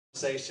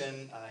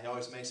conversation. He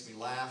always makes me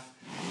laugh,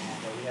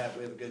 and we have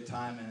a good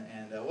time.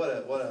 And what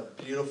a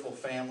beautiful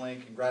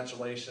family.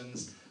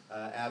 Congratulations,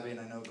 Abby. And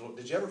I know,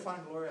 did you ever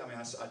find Gloria? I mean,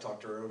 I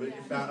talked to her, but you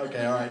found.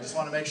 Okay, all right. Just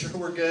want to make sure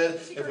we're good.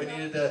 If we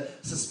needed to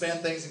suspend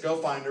things and go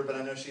find her, but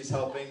I know she's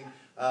helping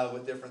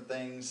with different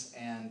things,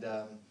 and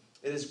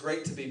it is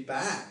great to be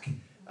back.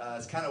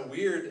 It's kind of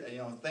weird,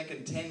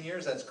 thinking 10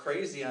 years, that's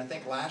crazy. And I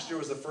think last year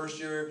was the first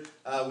year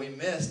we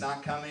missed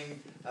not coming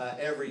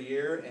every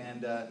year.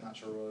 And I'm not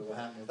sure really what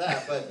happened with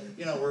that. But,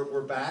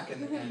 we're back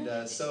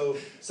and so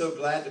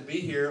glad to be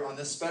here on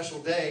this special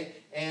day.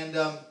 And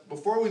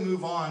before we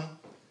move on,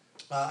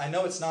 I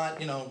know it's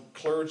not,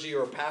 clergy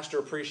or pastor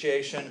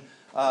appreciation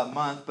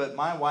month. But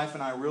my wife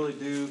and I really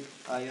do,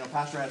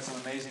 Pastor had some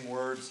amazing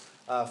words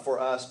for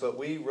us. But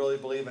we really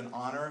believe in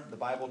honor. The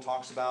Bible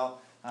talks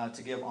about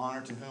to give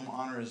honor to whom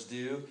honor is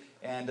due.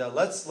 And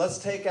let's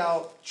take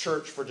out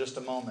church for just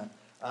a moment.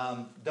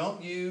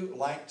 Don't you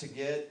like to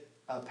get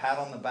a pat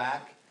on the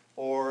back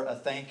or a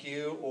thank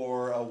you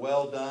or a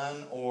well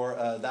done or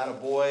that a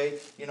boy?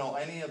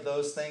 Any of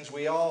those things.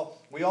 We all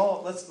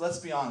let's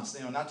be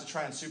honest, not to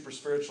try and super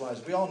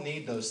spiritualize. We all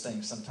need those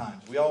things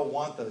sometimes. We all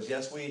want those.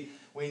 Yes, we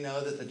know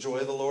that the joy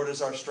of the Lord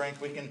is our strength.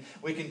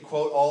 We can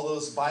quote all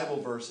those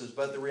Bible verses,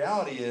 but the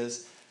reality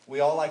is we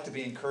all like to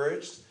be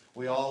encouraged.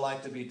 We all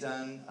like to be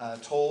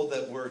told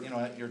that we're,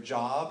 at your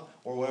job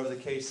or whatever the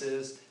case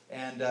is.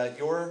 And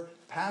your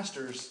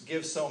pastors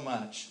give so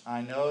much.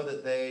 I know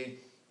that they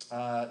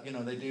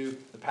do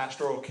the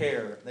pastoral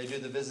care. They do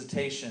the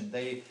visitation.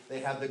 They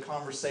have the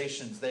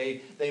conversations.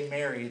 They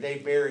marry. They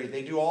bury.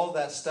 They do all of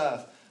that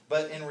stuff.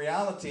 But in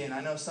reality, and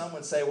I know some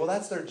would say, well,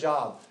 that's their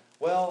job.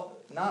 Well,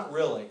 not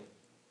really.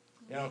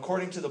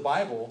 According to the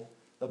Bible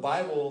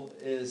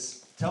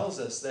tells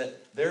us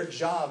that their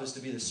job is to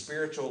be the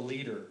spiritual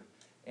leader.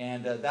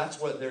 And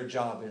that's what their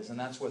job is, and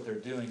that's what they're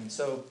doing. And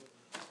so,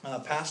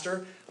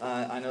 Pastor,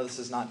 I know this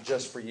is not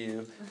just for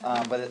you,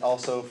 but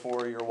also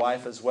for your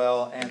wife as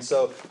well. And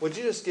so, would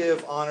you just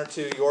give honor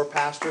to your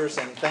pastors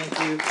and thank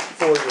you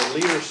for your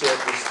leadership,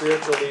 your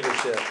spiritual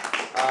leadership.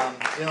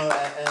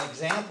 An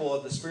example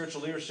of the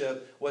spiritual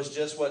leadership was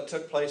just what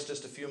took place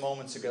just a few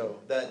moments ago,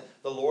 that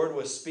the Lord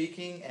was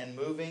speaking and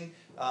moving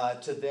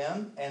to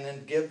them, and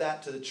then give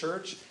that to the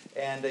church.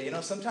 And,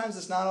 sometimes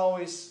it's not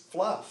always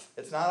fluff.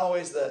 It's not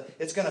always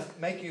it's going to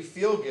make you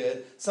feel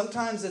good.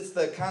 Sometimes it's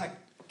the kind of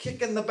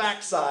kick in the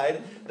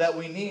backside that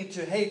we need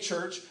to, hey,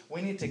 church,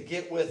 we need to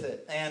get with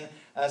it. And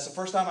it's the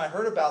first time I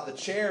heard about the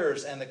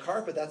chairs and the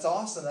carpet. That's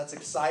awesome. That's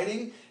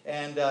exciting.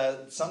 And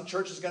some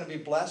church is going to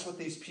be blessed with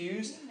these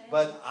pews.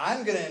 But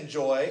I'm going to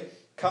enjoy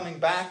coming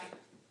back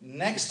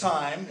next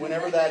time,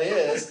 whenever that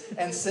is,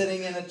 and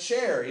sitting in a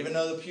chair. Even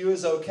though the pew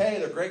is okay,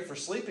 they're great for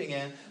sleeping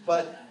in,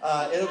 but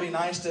it'll be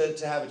nice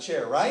to have a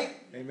chair, right?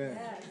 Amen.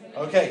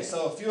 Okay,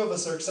 so a few of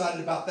us are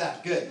excited about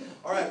that. Good.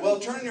 All right, well,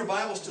 turn your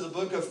Bibles to the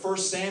book of 1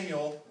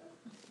 Samuel,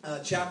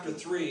 chapter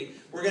 3.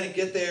 We're going to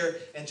get there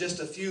in just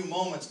a few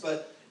moments,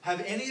 but have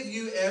any of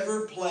you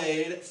ever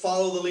played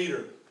Follow the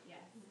Leader? Yes.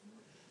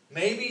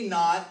 Maybe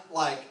not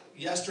like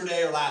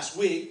yesterday or last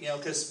week,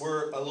 because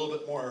we're a little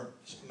bit more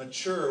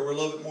mature, we're a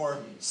little bit more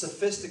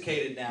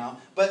sophisticated now.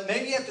 But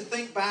maybe you have to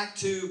think back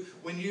to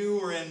when you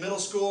were in middle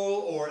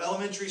school or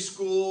elementary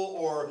school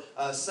or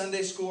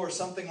Sunday school or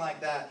something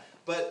like that.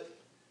 But,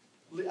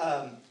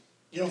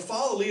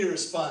 Follow the Leader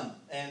is fun.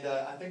 And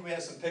I think we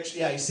have some pictures.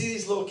 Yeah, you see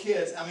these little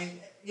kids. I mean,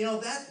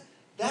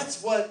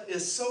 that's what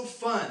is so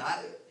fun.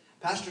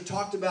 Pastor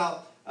talked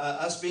about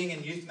us being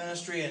in youth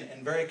ministry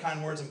and very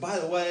kind words. And by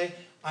the way,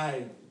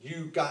 I'm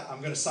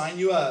going to sign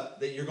you up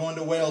that you're going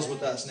to Wales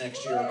with us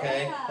next year,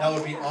 okay? That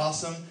would be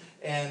awesome.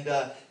 And,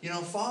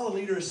 Follow the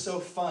Leader is so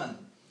fun.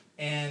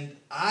 And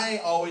I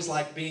always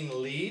like being the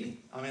lead.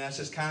 I mean,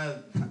 that's kind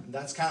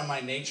of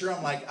my nature.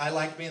 I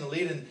like being the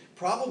lead. And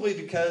probably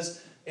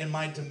because in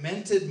my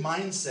demented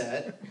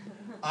mindset,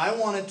 I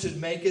wanted to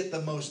make it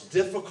the most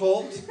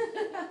difficult,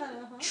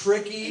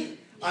 tricky.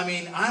 I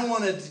mean, I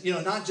wanted,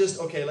 not just,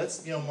 okay,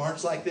 let's,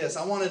 march like this.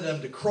 I wanted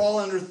them to crawl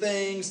under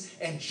things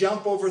and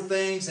jump over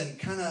things and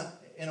kind of,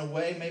 in a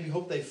way, maybe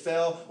hope they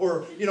fell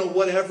or,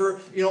 whatever,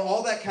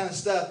 all that kind of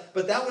stuff.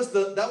 But that was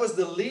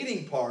the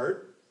leading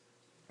part.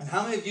 And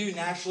how many of you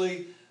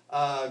naturally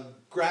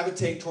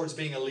gravitate towards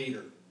being a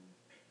leader?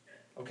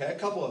 Okay, a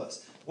couple of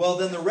us. Well,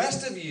 then the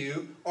rest of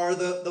you are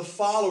the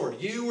follower.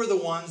 You were the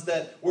ones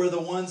that were the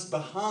ones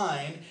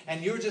behind,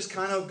 and you were just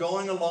kind of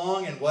going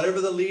along, and whatever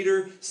the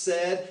leader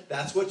said,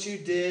 that's what you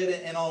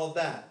did, and all of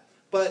that.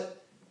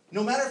 But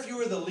no matter if you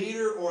were the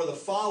leader or the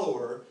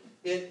follower,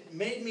 it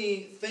made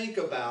me think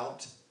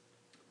about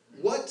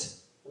what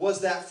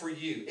was that for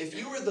you? If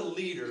you were the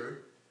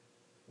leader,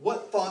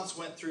 what thoughts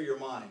went through your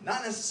mind?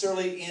 Not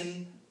necessarily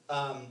in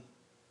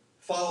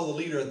follow the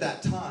leader at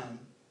that time,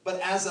 but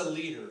as a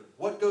leader,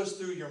 what goes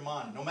through your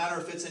mind? No matter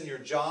if it's in your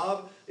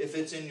job, if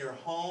it's in your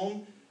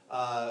home,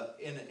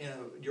 in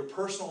your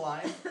personal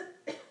life.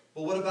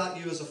 But what about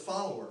you as a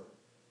follower?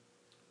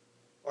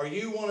 Are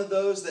you one of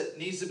those that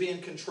needs to be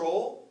in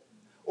control?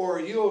 Or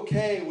are you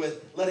okay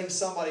with letting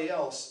somebody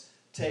else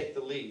take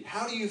the lead?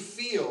 How do you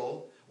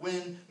feel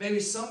when maybe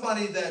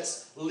somebody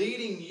that's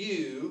leading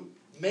you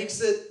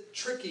makes it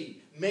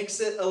tricky, makes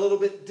it a little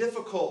bit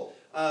difficult.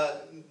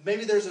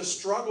 Maybe there's a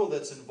struggle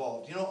that's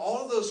involved. You know, all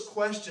of those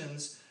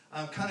questions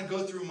kind of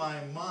go through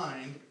my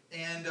mind,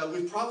 and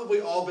we've probably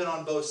all been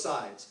on both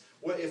sides.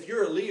 Well, if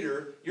you're a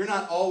leader, you're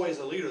not always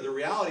a leader. The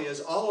reality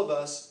is all of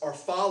us are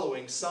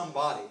following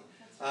somebody.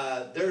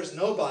 There's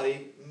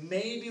nobody,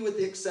 maybe with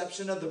the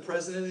exception of the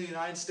President of the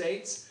United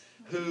States,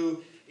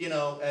 who, you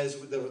know, as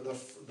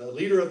the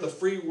leader of the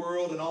free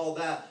world and all of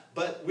that.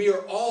 But we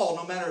are all,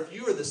 no matter if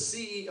you are the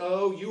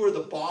CEO, you are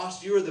the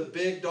boss, you are the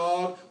big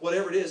dog,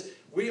 whatever it is,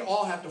 we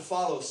all have to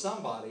follow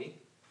somebody.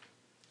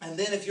 And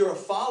then if you're a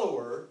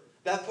follower,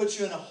 that puts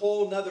you in a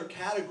whole nother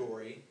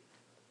category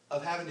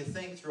of having to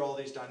think through all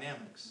these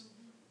dynamics.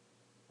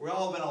 We've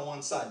all been on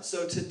one side.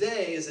 So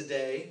today is a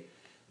day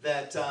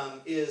that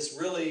is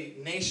really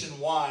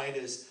nationwide,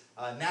 is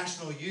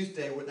National Youth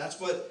Day. That's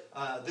what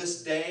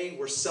this day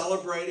we're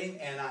celebrating,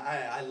 and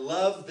I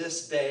love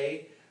this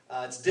day.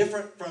 It's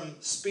different from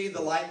Speed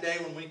the Light Day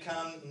when we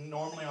come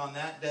normally on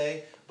that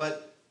day,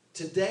 but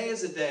today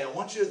is a day. I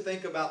want you to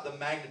think about the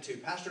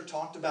magnitude. Pastor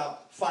talked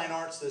about fine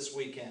arts this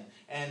weekend,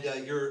 and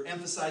you're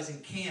emphasizing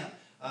camp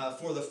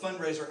for the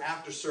fundraiser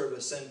after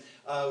service, and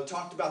we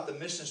talked about the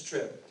missions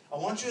trip. I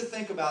want you to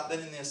think about that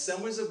in the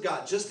Assemblies of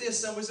God, just the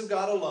Assemblies of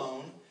God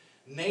alone,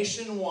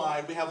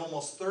 nationwide, we have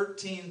almost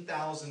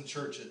 13,000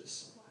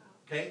 churches.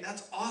 Okay,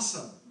 that's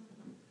awesome.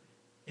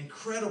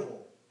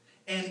 Incredible.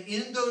 And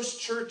in those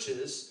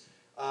churches,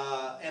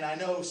 and I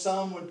know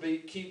some would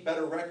keep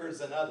better records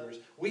than others,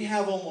 we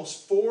have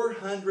almost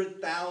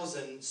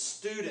 400,000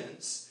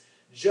 students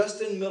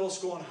just in middle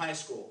school and high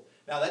school.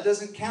 Now, that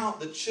doesn't count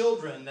the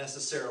children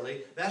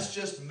necessarily. That's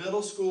just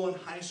middle school and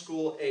high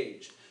school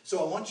age. So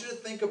I want you to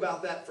think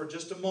about that for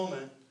just a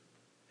moment,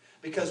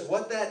 because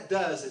what that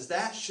does is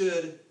that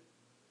should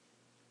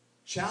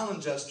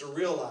challenge us to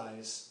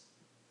realize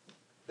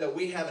that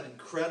we have an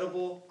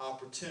incredible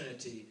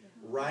opportunity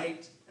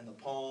right in the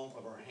palm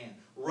of our hand,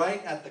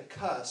 right at the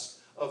cusp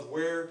of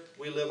where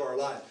we live our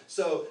life.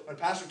 So when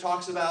Pastor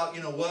talks about,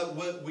 you know,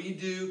 what we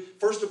do,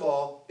 first of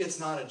all, it's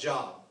not a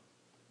job.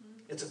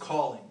 It's a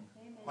calling.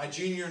 Amen. My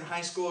junior year in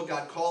high school,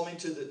 God called me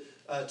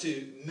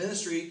to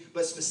ministry,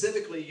 but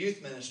specifically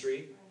youth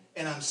ministry,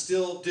 and I'm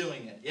still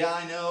doing it. Yeah,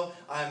 I know,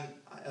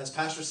 as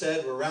Pastor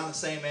said, we're around the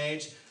same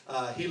age.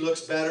 He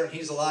looks better, and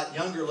he's a lot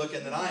younger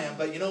looking than I am.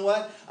 But you know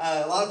what?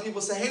 A lot of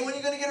people say, hey, when are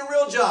you going to get a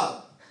real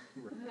job?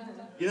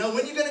 You know,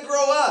 when are you going to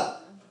grow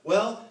up?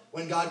 Well,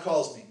 when God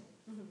calls me.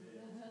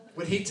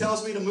 When He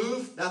tells me to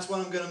move, that's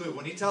when I'm going to move.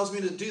 When He tells me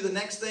to do the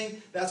next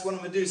thing, that's what I'm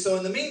going to do. So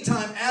in the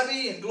meantime,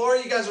 Abby and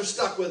Gloria, you guys are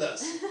stuck with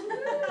us.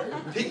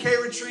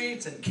 PK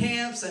retreats and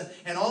camps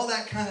and all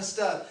that kind of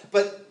stuff.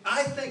 But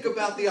I think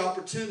about the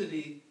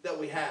opportunity that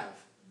we have.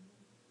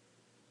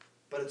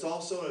 But it's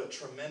also a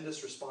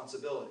tremendous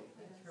responsibility.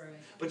 That's right.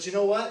 But you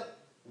know what?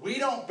 We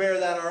don't bear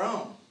that our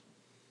own.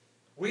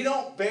 We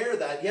don't bear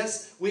that.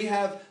 Yes, we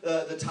have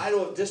the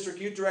title of District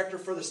Youth Director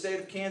for the state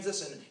of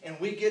Kansas, and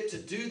we get to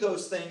do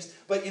those things.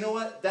 But you know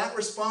what? That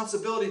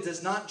responsibility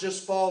does not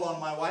just fall on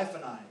my wife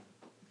and I.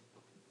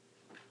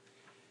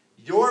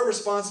 Your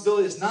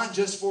responsibility is not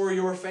just for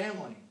your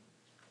family.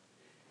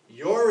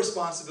 Your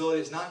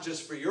responsibility is not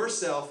just for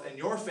yourself and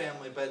your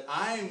family, but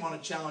I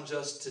want to challenge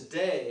us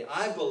today,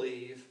 I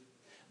believe,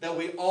 that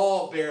we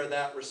all bear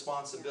that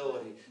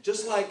responsibility.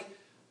 Just like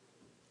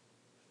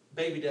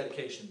baby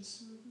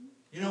dedications.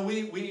 You know,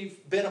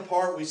 we've been a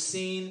part, we've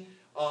seen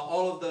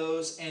all of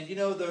those, and you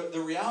know,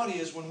 the reality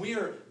is when we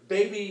are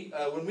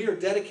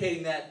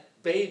dedicating that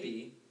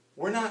baby,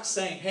 we're not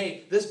saying,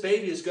 hey, this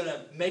baby is going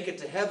to make it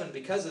to heaven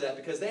because of that,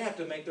 because they have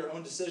to make their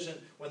own decision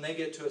when they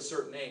get to a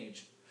certain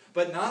age.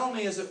 But not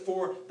only is it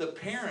for the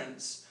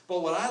parents,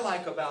 but what I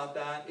like about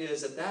that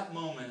is at that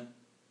moment,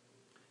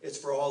 it's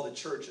for all the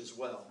church as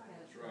well.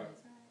 That's right.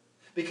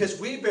 Because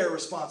we bear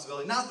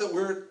responsibility. Not that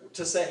we're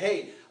to say,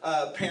 hey,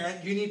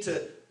 parent, you need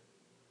to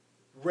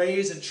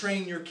raise and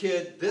train your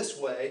kid this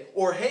way,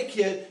 or hey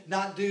kid,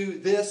 not do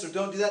this or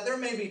don't do that. There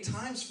may be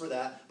times for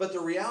that, but the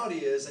reality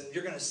is, and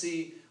you're going to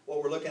see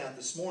what we're looking at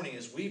this morning,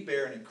 is we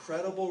bear an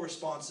incredible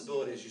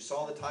responsibility, as you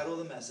saw the title of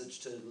the message,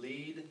 to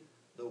lead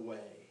the way.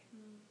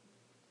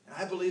 And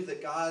I believe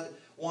that God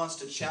wants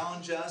to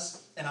challenge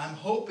us, and I'm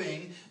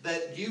hoping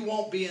that you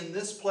won't be in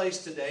this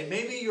place today.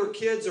 Maybe your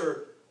kids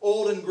are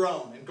old and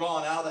grown and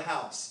gone out of the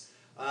house.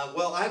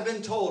 Well, I've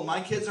been told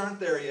my kids aren't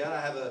there yet.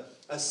 I have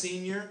a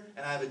senior,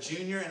 and I have a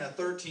junior, and a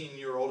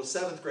 13-year-old, a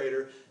 7th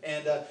grader.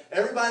 And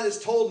everybody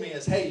that's told me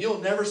is, hey, you'll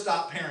never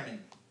stop parenting.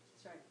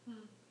 That's right.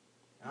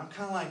 And I'm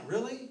kind of like,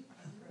 really?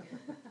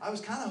 I was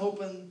kind of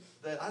hoping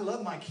that, I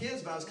love my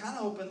kids, but I was kind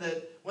of hoping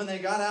that when they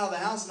got out of the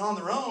house and on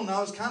their own,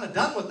 I was kind of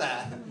done with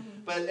that.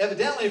 But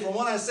evidently, from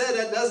what I said,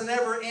 that doesn't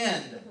ever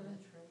end.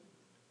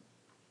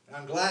 And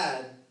I'm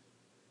glad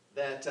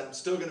that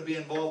still going to be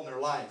involved in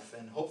their life.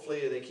 And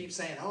hopefully they keep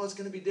saying, oh, it's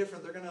going to be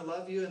different. They're going to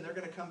love you and they're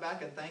going to come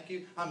back and thank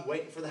you. I'm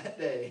waiting for that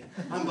day.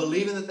 I'm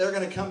believing that they're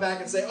going to come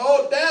back and say,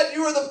 oh, Dad,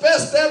 you were the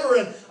best ever.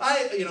 And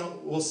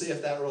we'll see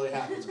if that really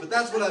happens. But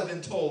that's what I've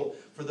been told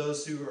for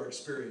those who are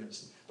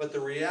experienced. But the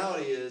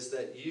reality is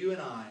that you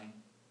and I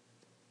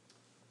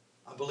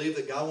believe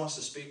that God wants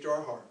to speak to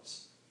our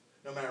hearts.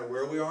 No matter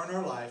where we are in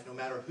our life, no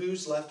matter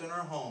who's left in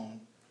our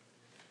home,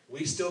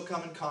 we still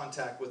come in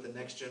contact with the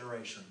next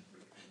generation.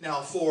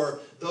 Now,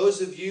 for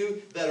those of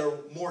you that are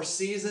more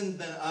seasoned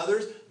than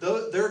others,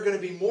 there are going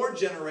to be more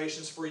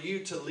generations for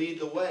you to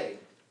lead the way.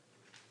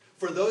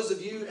 For those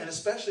of you, and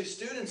especially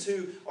students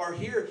who are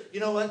here, you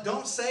know what?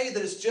 Don't say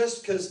that it's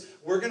just because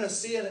we're going to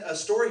see a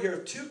story here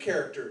of two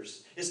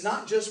characters. It's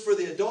not just for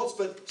the adults,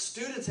 but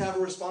students have a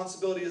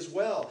responsibility as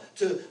well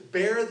to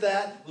bear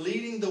that,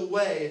 leading the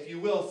way, if you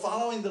will,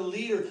 following the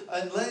leader,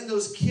 and letting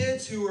those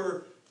kids who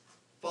are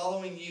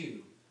following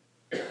you.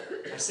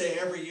 I say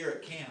every year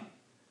at camp.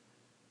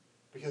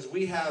 Because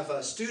we have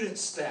student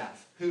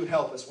staff who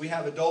help us. We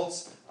have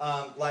adults,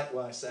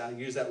 I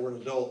use that word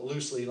adult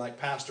loosely, like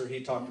Pastor, he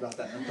talked about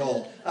that, an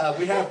adult.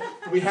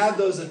 We have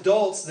those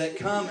adults that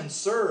come and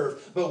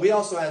serve, but we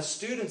also have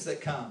students that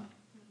come.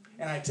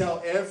 And I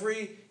tell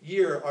every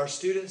year our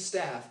student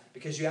staff,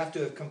 because you have to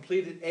have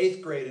completed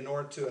 8th grade in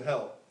order to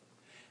help.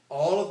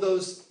 All of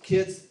those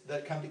kids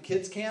that come to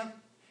kids camp,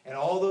 and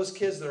all those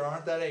kids that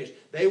aren't that age,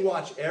 they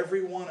watch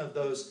every one of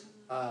those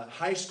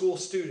high school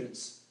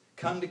students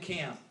come to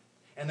camp.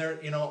 And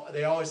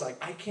they're always like,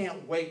 I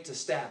can't wait to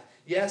staff.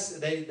 Yes,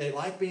 they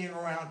like being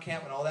around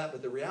camp and all that,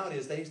 but the reality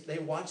is they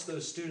watch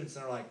those students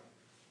and they're like,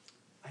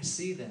 I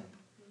see them.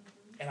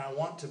 And I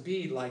want to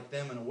be like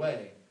them in a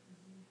way.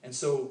 And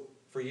so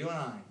for you and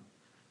I,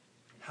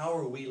 how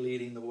are we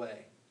leading the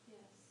way?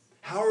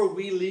 How are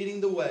we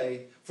leading the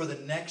way for the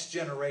next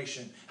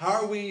generation?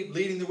 How are we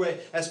leading the way?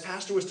 As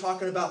Pastor was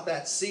talking about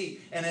that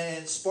seat, and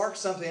it sparked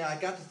something I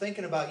got to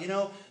thinking about,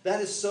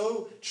 that is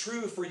so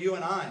true for you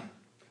and I.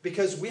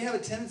 Because we have a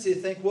tendency to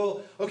think,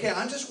 well, okay,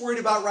 I'm just worried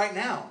about right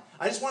now.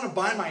 I just want to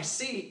buy my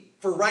seat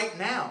for right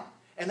now.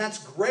 And that's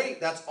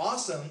great. That's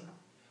awesome.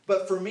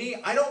 But for me,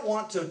 I don't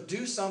want to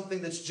do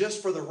something that's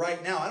just for the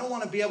right now. I don't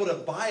want to be able to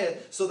buy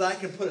it so that I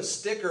can put a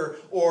sticker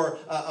or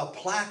a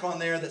plaque on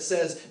there that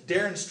says,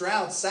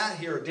 D.Stroud sat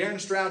here.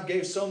 D.Stroud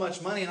gave so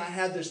much money and I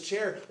had this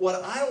chair.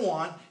 What I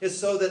want is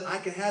so that I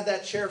can have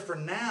that chair for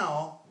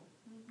now,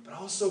 but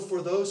also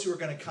for those who are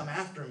going to come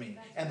after me,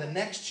 and the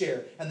next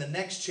chair, and the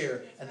next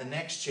chair, and the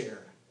next chair.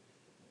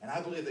 And I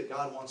believe that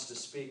God wants to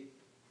speak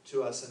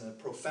to us in a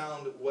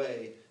profound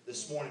way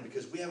this morning,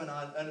 because we have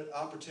an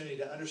opportunity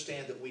to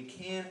understand that we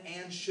can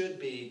and should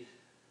be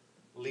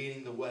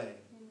leading the way.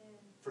 Amen.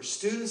 For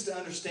students to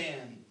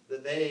understand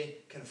that they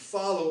can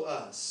follow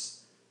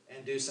us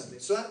and do something.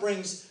 So that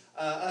brings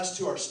us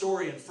to our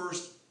story in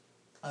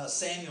 1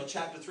 Samuel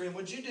chapter 3. And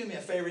would you do me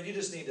a favor? You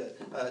just need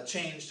to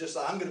change.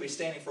 I'm going to be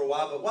standing for a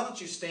while, but why don't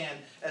you stand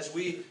as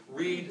we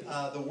read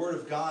the Word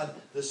of God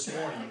this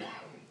morning.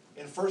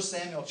 In 1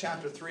 Samuel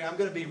chapter 3, I'm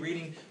going to be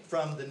reading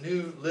from the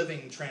New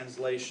Living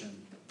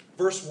Translation.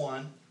 Verse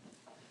 1,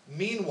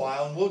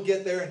 meanwhile, and we'll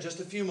get there in just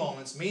a few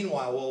moments.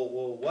 Meanwhile,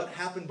 what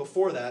happened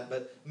before that?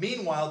 But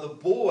meanwhile, the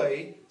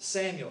boy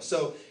Samuel.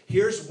 So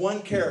here's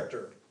one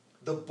character.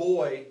 The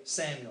boy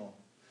Samuel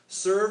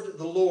served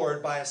the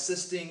Lord by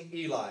assisting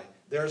Eli.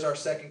 There's our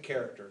second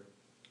character.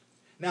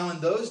 Now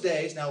in those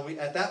days,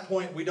 at that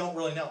point we don't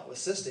really know.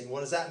 Assisting, what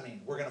does that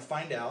mean? We're going to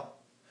find out.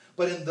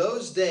 But in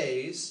those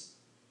days,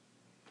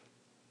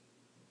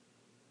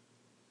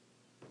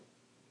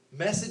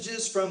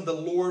 messages from the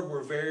Lord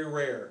were very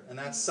rare. And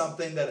that's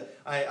something that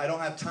I don't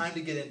have time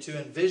to get into.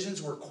 And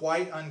visions were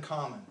quite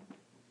uncommon.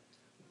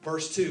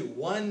 Verse 2,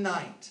 one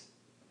night.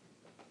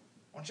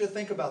 I want you to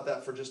think about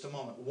that for just a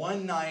moment.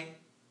 One night,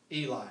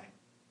 Eli.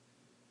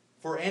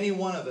 For any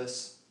one of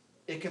us,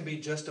 it can be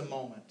just a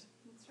moment.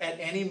 At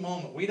any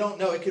moment. We don't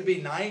know. It could be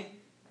night.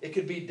 It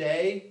could be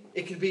day.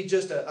 It could be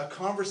just a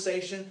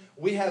conversation.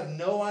 We have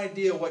no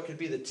idea what could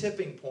be the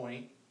tipping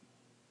point.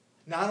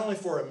 Not only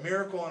for a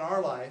miracle in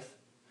our life,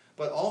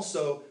 but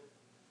also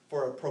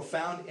for a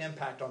profound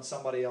impact on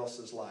somebody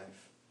else's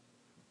life.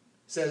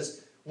 It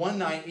says, one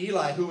night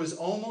Eli, who was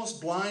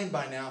almost blind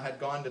by now, had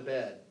gone to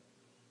bed.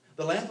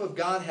 The lamp of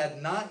God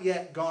had not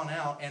yet gone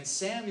out, and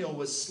Samuel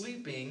was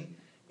sleeping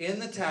in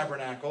the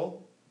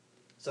tabernacle.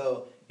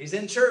 So he's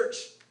in church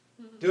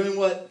doing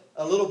what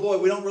a little boy,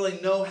 we don't really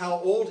know how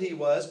old he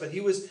was, but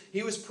he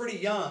was pretty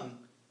young.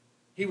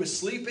 He was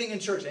sleeping in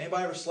church.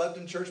 Anybody ever slept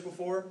in church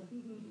before?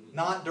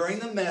 Not during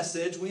the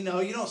message. We know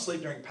you don't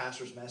sleep during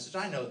pastor's message.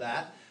 I know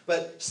that.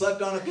 But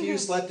slept on a pew,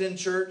 slept in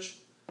church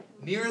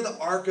near the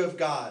ark of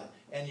God.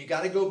 And you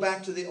got to go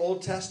back to the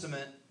Old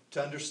Testament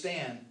to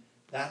understand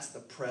that's the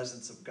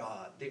presence of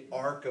God. The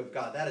ark of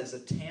God. That is a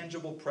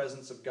tangible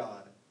presence of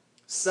God.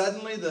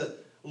 Suddenly the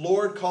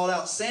Lord called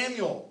out,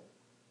 Samuel.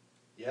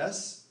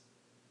 Yes?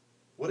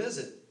 What is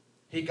it?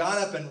 He got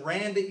up and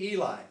ran to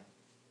Eli.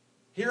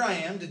 Here I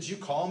am. Did you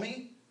call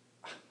me?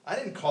 I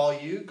didn't call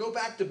you. Go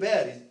back to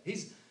bed.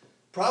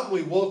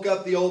 probably woke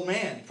up the old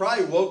man. He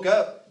probably woke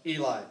up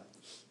Eli.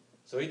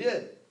 So he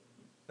did.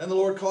 Then the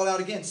Lord called out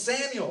again,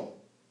 Samuel.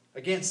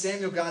 Again,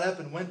 Samuel got up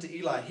and went to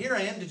Eli. Here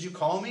I am. Did you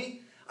call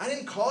me? I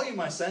didn't call you,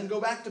 my son.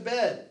 Go back to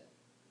bed.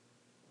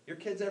 Your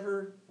kids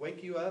ever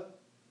wake you up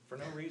for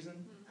no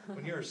reason?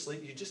 When you're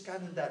asleep, you just got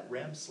into that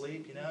REM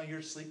sleep, you know,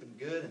 you're sleeping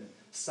good, and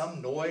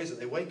some noise, or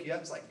they wake you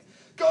up, it's like,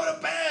 go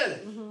to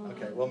bed!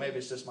 Okay, well, maybe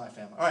it's just my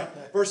family. All right,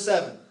 verse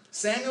 7.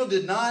 Samuel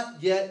did not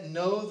yet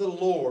know the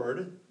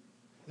Lord.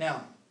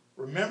 Now,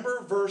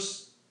 remember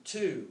verse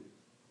 2.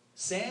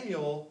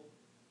 Samuel,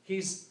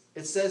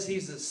 it says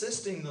he's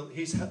serving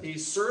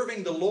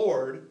the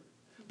Lord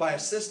by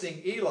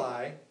assisting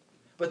Eli,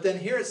 but then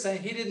here it's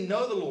saying he didn't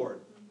know the Lord.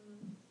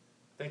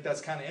 I think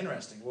that's kind of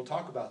interesting. We'll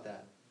talk about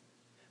that.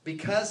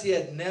 Because he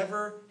had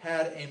never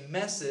had a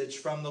message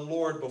from the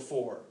Lord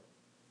before.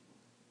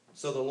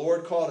 So the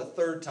Lord called a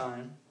third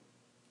time.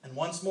 And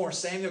once more,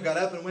 Samuel got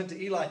up and went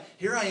to Eli.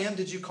 Here I am,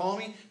 did you call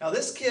me? Now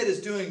this kid is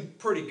doing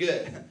pretty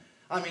good.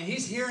 I mean,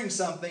 he's hearing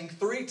something.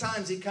 3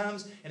 times he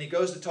comes and he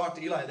goes to talk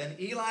to Eli. Then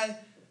Eli,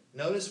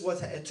 notice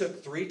what it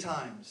took 3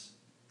 times.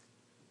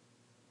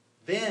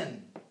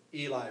 Then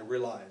Eli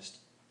realized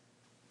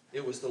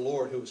it was the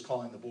Lord who was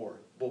calling the boy.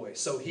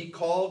 So he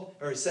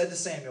said to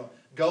Samuel,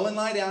 go and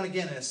lie down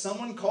again, and if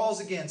someone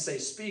calls again, say,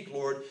 speak,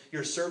 Lord,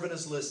 your servant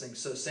is listening.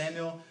 So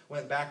Samuel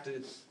went back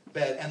to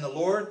bed, and the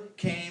Lord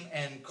came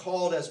and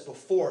called as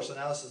before. So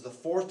now this is the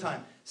 4th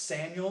time.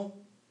 Samuel,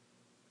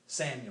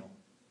 Samuel.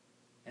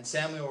 And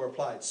Samuel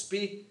replied,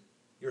 speak,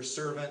 your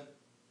servant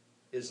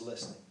is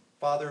listening.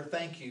 Father,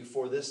 thank you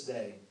for this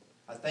day.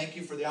 I thank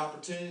you for the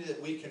opportunity that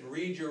we can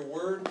read your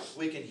word,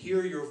 we can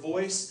hear your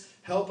voice.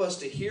 Help us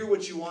to hear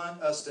what you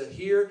want us to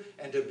hear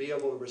and to be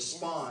able to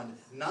respond,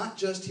 not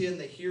just in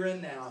the here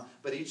and now,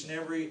 but each and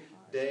every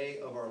day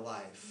of our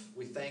life.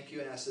 We thank you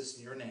and ask this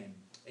in your name.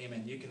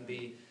 Amen. You can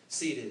be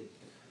seated.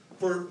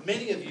 For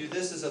many of you,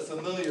 this is a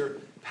familiar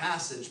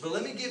passage, but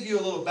let me give you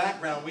a little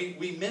background.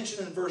 We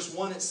mentioned in verse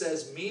 1 it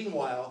says,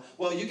 meanwhile.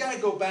 Well, you got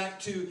to go back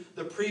to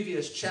the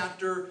previous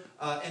chapter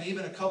and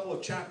even a couple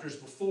of chapters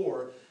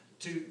before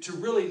to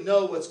really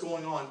know what's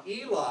going on.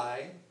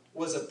 Eli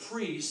was a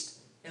priest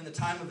in the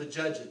time of the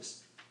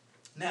judges.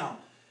 Now,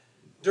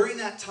 during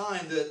that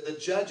time, the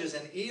judges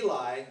and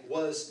Eli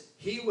was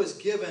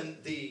given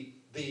the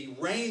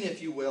reign,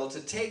 if you will, to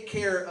take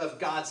care of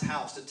God's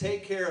house, to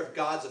take care of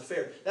God's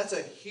affair. That's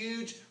a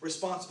huge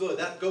responsibility.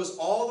 That goes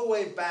all the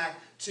way back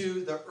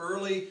to the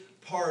early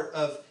part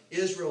of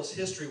Israel's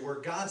history where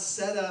God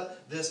set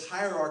up this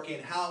hierarchy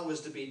and how it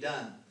was to be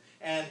done.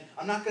 And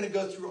I'm not going to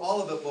go through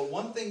all of it, but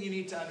one thing you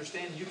need to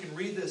understand, you can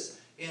read this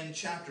in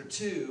chapter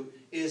 2,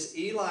 is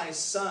Eli's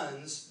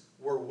sons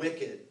were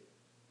wicked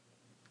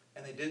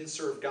and they didn't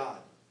serve God.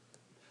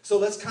 So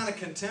let's kind of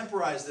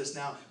contemporize this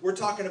now. We're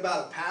talking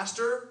about a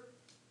pastor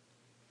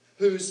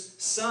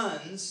whose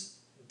sons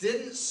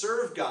didn't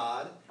serve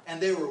God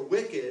and they were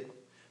wicked.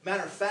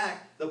 Matter of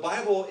fact, the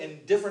Bible in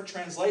different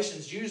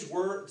translations use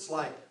words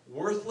like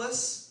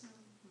worthless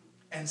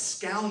and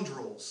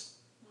scoundrels.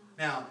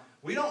 Now,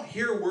 we don't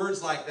hear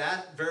words like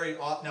that very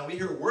often. Now, we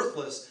hear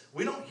worthless.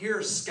 We don't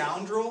hear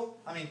scoundrel.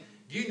 I mean,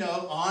 you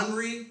know,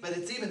 ornery, but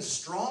it's even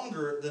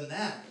stronger than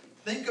that.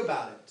 Think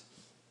about it.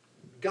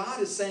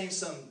 God is saying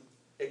some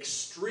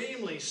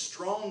extremely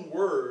strong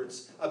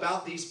words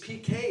about these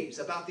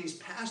PKs, about these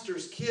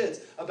pastors'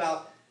 kids,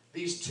 about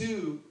these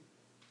 2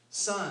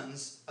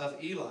 sons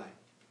of Eli.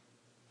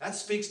 That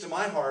speaks to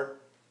my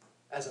heart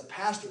as a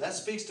pastor. That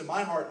speaks to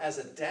my heart as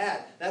a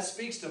dad. That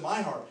speaks to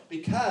my heart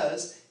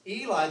because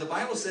Eli, the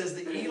Bible says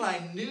that Eli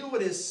knew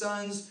what his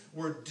sons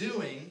were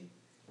doing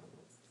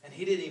and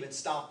he didn't even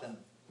stop them.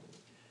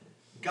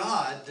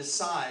 God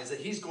decides that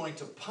he's going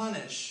to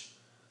punish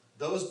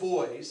those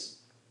boys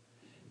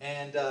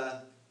and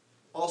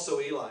also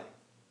Eli.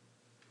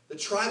 The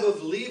tribe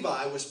of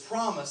Levi was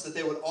promised that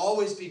they would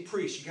always be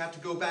priests. You have to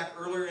go back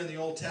earlier in the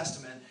Old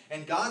Testament.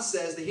 And God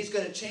says that he's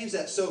going to change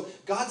that. So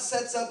God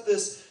sets up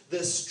this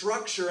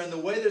structure and the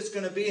way that it's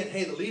going to be. And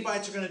hey, the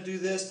Levites are going to do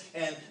this.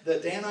 And the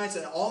Danites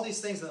and all these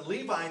things. And the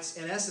Levites,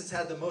 in essence,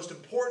 had the most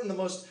important,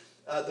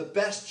 the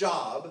best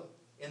job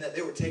in that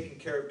they were taking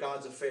care of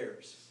God's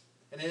affairs.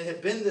 And it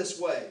had been this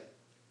way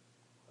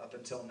up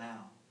until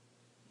now.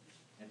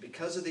 And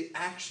because of the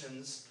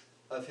actions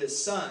of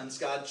his sons,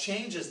 God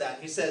changes that.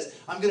 He says,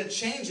 I'm going to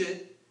change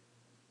it.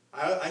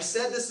 I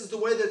said this is the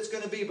way that it's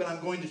going to be, but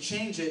I'm going to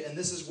change it, and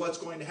this is what's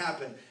going to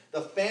happen.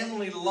 The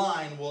family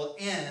line will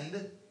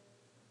end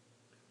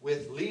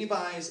with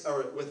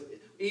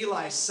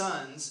Eli's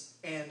sons,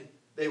 and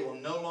they will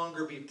no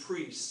longer be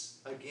priests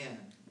again.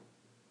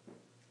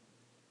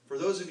 For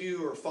those of you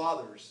who are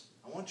fathers,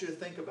 I want you to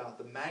think about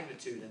the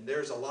magnitude, and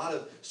there's a lot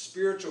of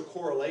spiritual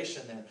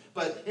correlation there.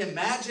 But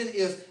imagine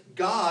if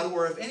God,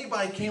 or if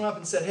anybody came up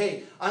and said,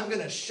 hey, I'm going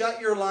to shut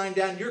your line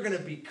down, you're going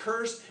to be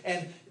cursed,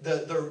 and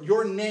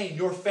your name,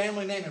 your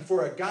family name, and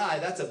for a guy,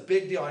 that's a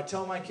big deal. I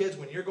tell my kids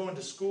when you're going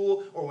to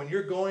school or when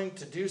you're going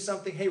to do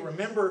something, hey,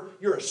 remember,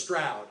 you're a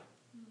Stroud.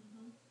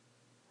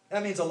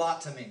 That means a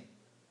lot to me.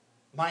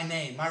 My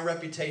name, my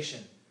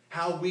reputation.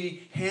 how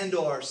we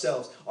handle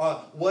ourselves,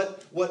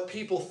 what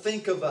people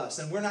think of us.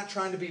 And we're not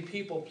trying to be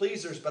people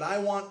pleasers, but I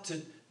want to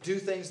do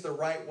things the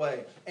right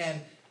way. And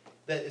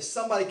that if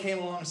somebody came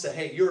along and said,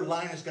 hey, your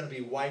line is going to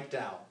be wiped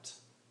out,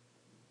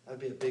 that would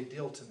be a big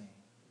deal to me.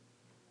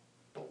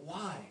 But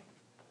why?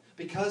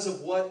 Because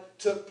of what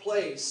took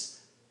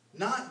place.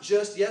 Not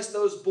just, yes,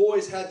 those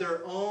boys had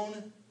their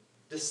own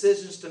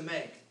decisions to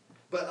make.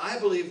 But I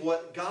believe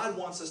what God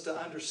wants us to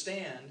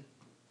understand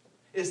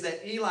is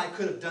that Eli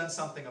could have done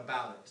something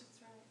about it.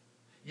 That's right.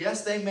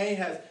 Yes, they may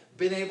have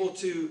been able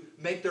to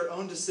make their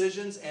own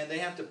decisions and they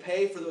have to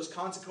pay for those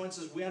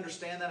consequences. We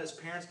understand that as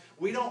parents.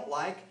 We don't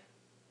like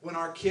when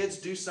our kids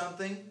do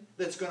something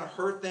that's going to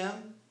hurt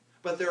them.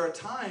 But there are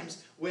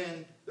times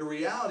when the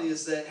reality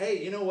is that,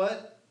 hey, you know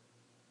what?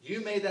 You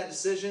made that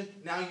decision.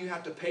 Now you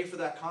have to pay for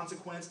that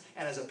consequence.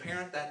 And as a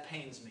parent, that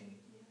pains me.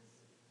 Yes.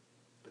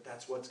 But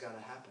that's what's got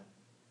to happen.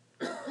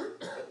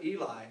 But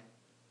Eli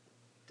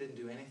didn't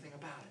do anything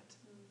about it.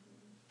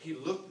 He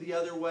looked the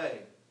other way.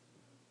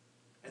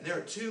 And there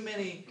are too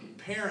many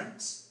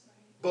parents,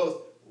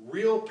 both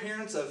real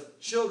parents of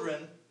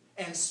children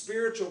and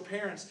spiritual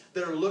parents,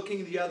 that are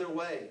looking the other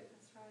way.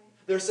 That's right.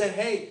 They're saying,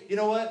 hey, you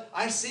know what?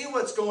 I see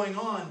what's going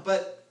on,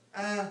 but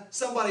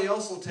somebody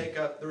else will take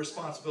up the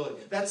responsibility.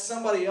 That's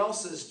somebody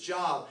else's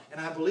job.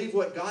 And I believe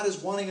what God is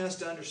wanting us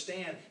to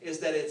understand is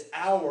that it's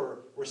our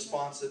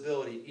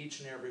responsibility, each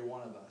and every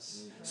one of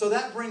us. So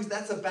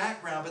that's a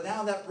background, but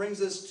now that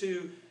brings us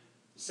to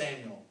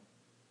Samuel.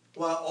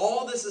 While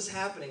all this is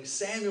happening,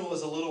 Samuel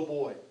is a little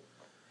boy.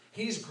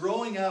 He's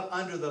growing up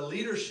under the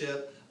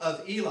leadership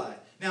of Eli.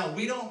 Now,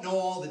 we don't know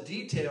all the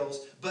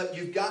details, but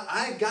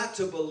I've got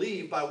to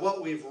believe by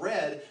what we've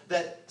read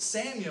that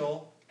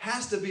Samuel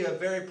has to be a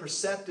very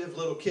perceptive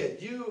little kid.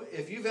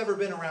 If you've ever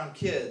been around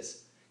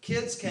kids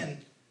can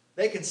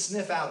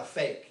sniff out a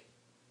fake.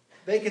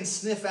 They can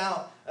sniff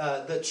out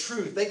the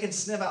truth. They can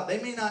sniff out.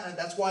 They may not.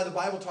 That's why the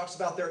Bible talks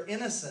about their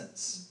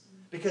innocence,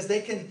 because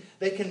they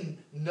can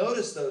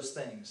notice those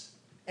things.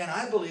 And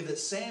I believe that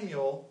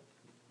Samuel,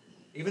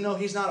 even though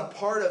he's not a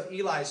part of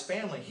Eli's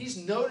family, he's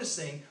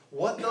noticing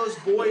what those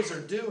boys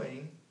are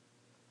doing.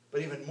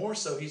 But even more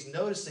so, he's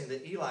noticing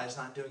that Eli is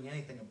not doing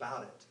anything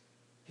about it.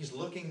 He's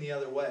looking the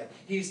other way.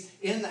 He's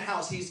in the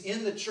house. He's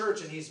in the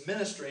church and he's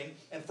ministering.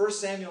 And 1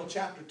 Samuel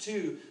chapter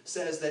 2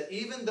 says that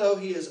even though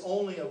he is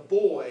only a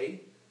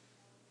boy,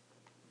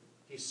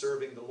 he's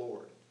serving the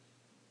Lord.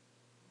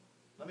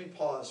 Let me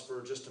pause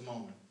for just a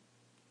moment.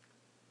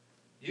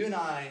 You and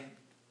I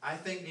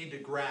think, need to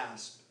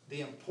grasp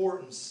the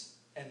importance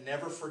and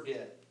never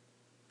forget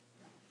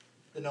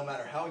that no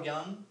matter how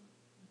young,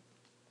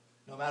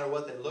 no matter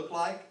what they look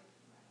like,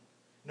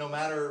 no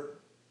matter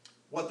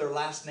what their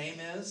last name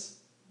is,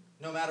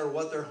 no matter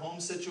what their home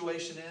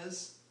situation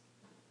is,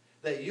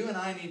 that you and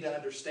I need to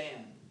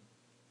understand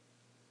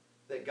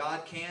that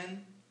God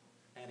can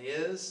and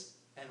is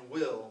and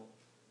will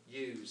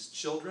use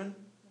children,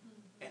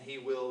 and He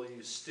will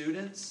use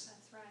students.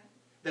 That's right.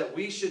 That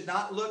we should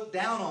not look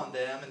down on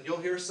them, and you'll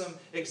hear some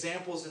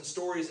examples and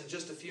stories in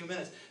just a few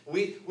minutes.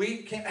 We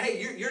can't,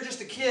 hey, you're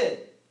just a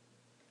kid.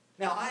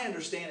 Now, I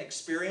understand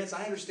experience.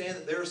 I understand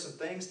that there are some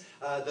things,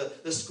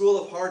 the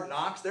school of hard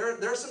knocks, there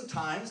are some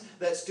times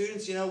that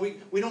students,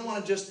 we don't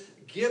want to just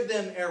give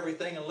them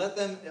everything and let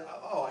them,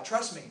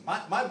 trust me,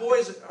 my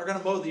boys are going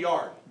to mow the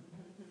yard.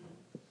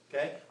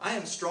 Okay? I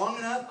am strong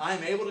enough. I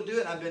am able to do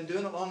it. I've been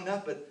doing it long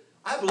enough, but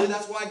I believe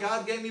that's why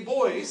God gave me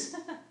boys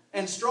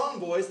and strong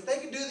boys, that they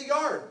can do the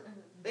yard.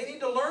 They need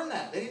to learn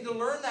that. They need to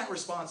learn that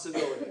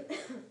responsibility.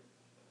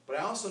 But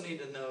I also need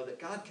to know that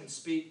God can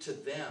speak to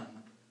them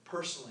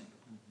personally.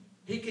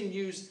 He can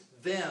use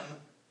them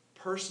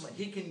personally.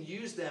 He can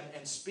use them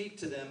and speak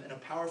to them in a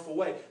powerful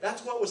way.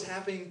 That's what was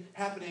happening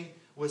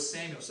with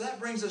Samuel. So that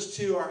brings us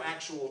to our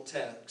actual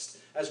text.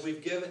 As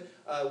we've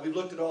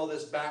looked at all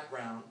this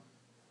background.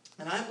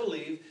 And I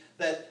believe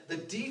that the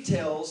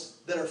details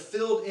that are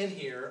filled in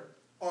here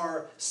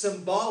are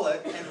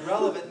symbolic and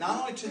relevant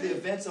not only to the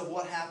events of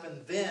what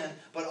happened then,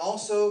 but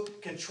also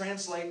can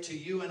translate to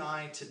you and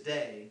I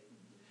today.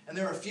 And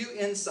there are a few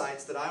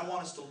insights that I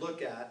want us to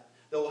look at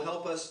that will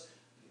help us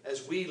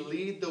as we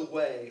lead the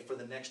way for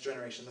the next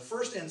generation. The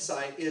first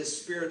insight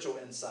is spiritual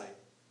insight.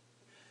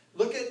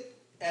 Look at,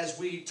 as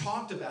we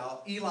talked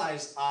about,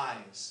 Eli's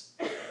eyes.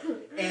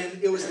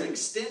 And it was an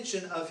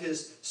extension of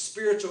his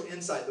spiritual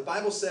insight. The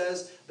Bible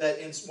says that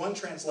in one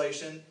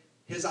translation,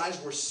 his eyes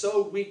were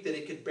so weak that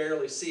he could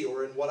barely see.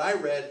 Or in what I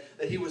read,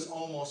 that he was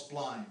almost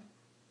blind.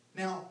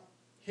 Now,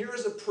 here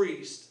is a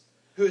priest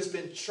who has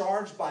been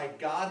charged by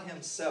God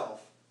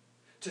Himself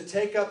to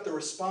take up the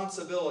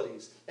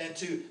responsibilities and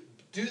to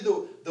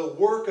do the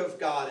work of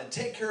God and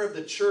take care of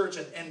the church,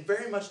 and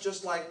very much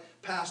just like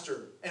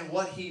pastor and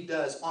what he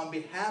does on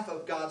behalf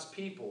of God's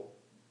people.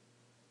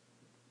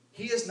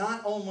 He is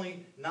not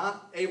only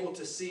not able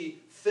to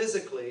see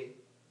physically,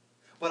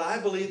 but I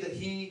believe that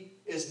he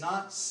is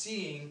not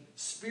seeing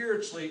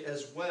spiritually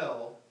as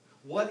well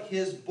what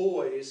his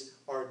boys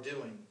are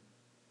doing.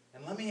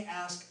 And let me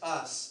ask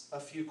us a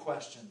few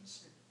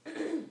questions.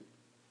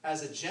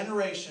 As a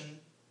generation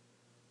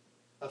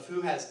of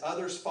who has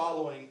others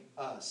following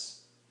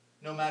us,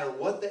 no matter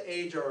what the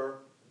age are,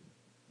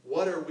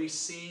 what are we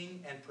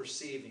seeing and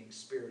perceiving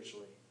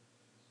spiritually?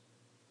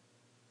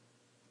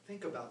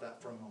 Think about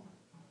that for a moment.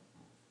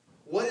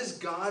 What is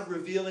God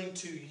revealing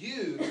to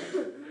you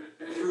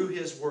through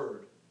His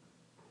Word?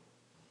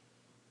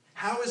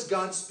 How is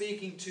God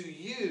speaking to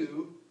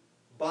you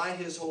by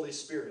His Holy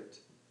Spirit?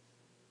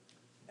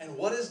 And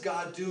what is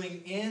God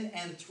doing in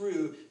and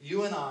through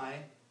you and I,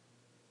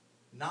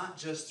 not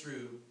just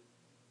through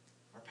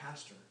our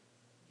pastor?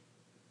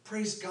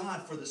 Praise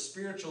God for the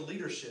spiritual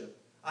leadership.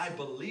 I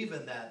believe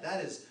in that.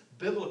 That is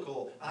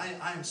biblical. I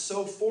am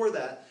so for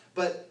that.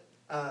 But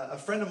a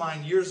friend of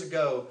mine years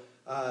ago,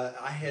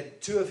 I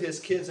had 2 of his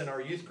kids in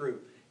our youth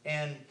group,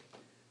 and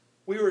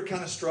we were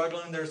kind of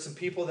struggling. There were some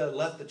people that had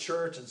left the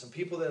church and some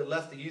people that had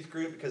left the youth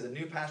group because a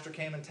new pastor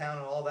came in town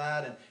and all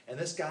that. And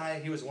this guy,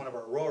 he was one of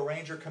our Royal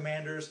Ranger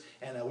commanders,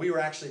 and we were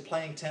actually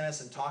playing tennis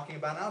and talking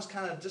about it. And I was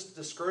kind of just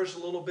discouraged a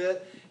little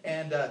bit.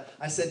 And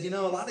I said,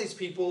 a lot of these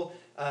people,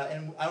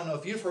 and I don't know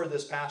if you've heard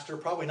this, Pastor,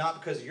 probably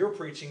not because of your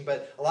preaching,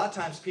 but a lot of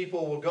times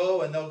people will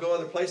go and they'll go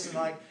other places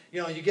and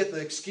you get the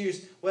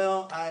excuse,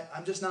 well,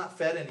 I'm just not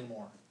fed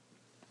anymore.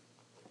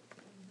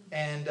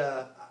 And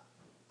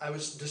I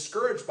was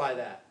discouraged by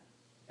that.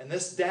 And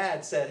this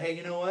dad said, hey,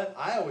 you know what?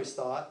 I always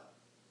thought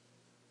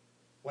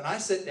when I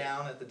sit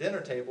down at the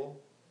dinner table,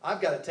 I've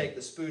got to take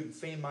this food and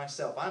feed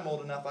myself. I'm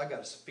old enough, I've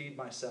got to feed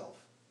myself.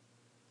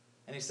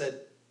 And he said,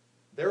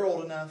 they're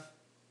old enough,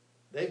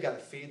 they've got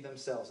to feed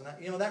themselves.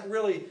 And that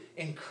really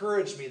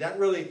encouraged me. That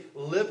really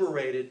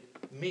liberated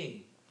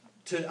me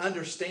to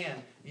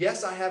understand,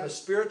 yes, I have a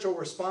spiritual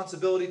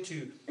responsibility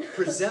to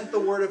present the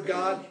Word of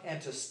God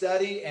and to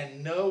study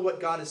and know what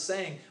God is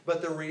saying.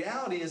 But the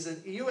reality is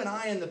that you and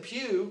I in the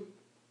pew,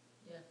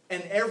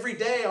 and every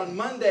day on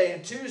Monday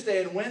and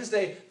Tuesday and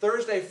Wednesday,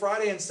 Thursday,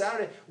 Friday, and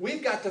Saturday,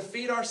 we've got to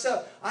feed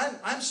ourselves.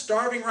 I'm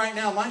starving right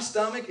now. My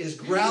stomach is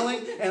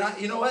growling. And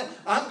you know what?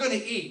 I'm going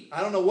to eat.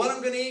 I don't know what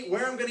I'm going to eat,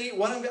 where I'm going to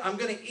eat, I'm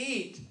going to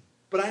eat.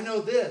 But I know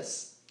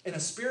this, in a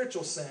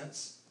spiritual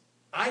sense,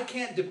 I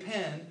can't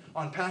depend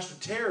on Pastor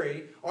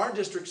Terry, our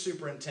district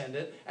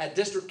superintendent, at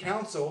district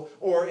council,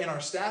 or in our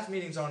staff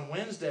meetings on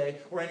Wednesday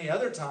or any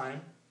other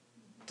time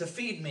to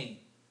feed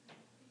me.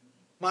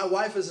 My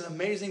wife is an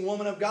amazing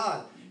woman of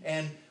God.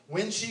 And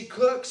when she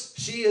cooks,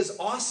 she is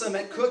awesome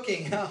at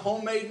cooking a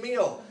homemade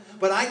meal.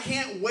 But I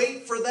can't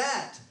wait for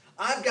that.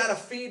 I've got to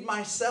feed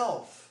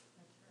myself.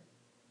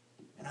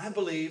 And I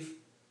believe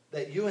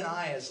that you and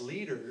I as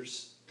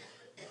leaders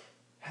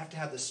have to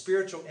have the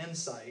spiritual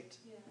insight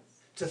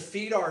to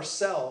feed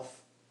ourselves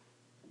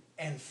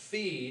and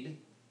feed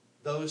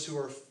those who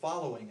are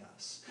following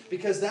us.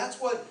 Because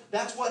that's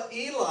what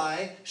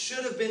Eli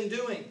should have been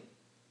doing.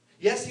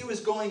 Yes, he was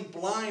going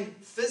blind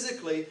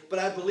physically, but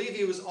I believe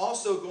he was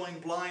also going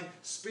blind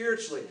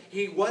spiritually.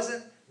 He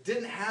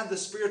didn't have the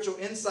spiritual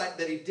insight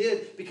that he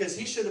did because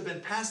he should have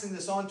been passing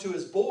this on to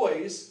his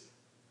boys,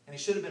 and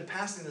he should have been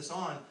passing this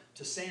on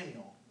to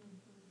Samuel.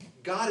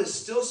 God is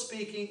still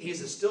speaking.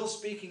 He's a still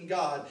speaking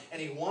God,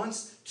 and He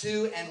wants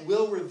to and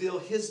will reveal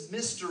His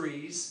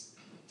mysteries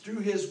through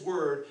His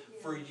Word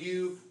for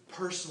you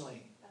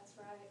personally.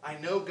 I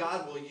know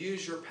God will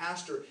use your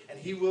pastor, and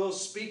He will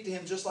speak to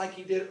him just like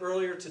He did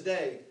earlier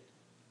today.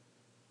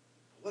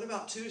 What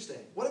about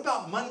Tuesday? What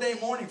about Monday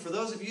morning for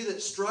those of you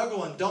that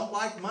struggle and don't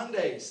like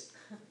Mondays?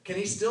 Can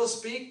He still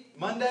speak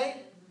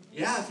Monday?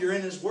 Yeah, if you're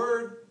in His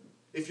Word.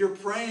 If you're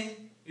praying,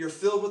 you're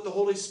filled with the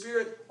Holy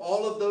Spirit.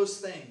 All of those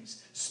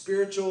things.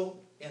 Spiritual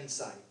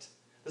insight.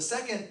 The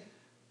second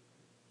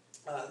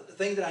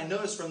thing that I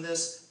noticed from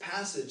this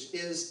passage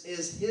is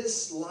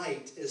His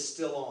light is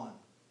still on.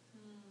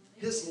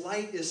 His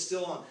light is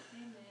still on.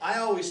 Amen. I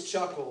always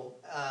chuckle,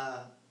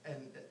 and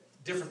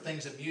different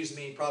things amuse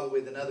me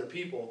probably than other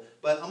people,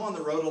 but I'm on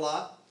the road a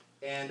lot,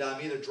 and I'm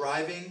either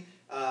driving,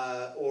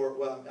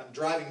 I'm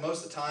driving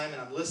most of the time,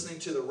 and I'm listening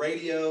to the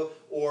radio,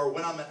 or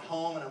when I'm at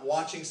home and I'm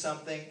watching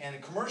something, and a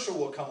commercial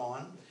will come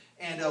on,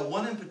 and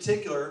one in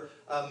particular,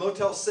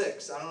 Motel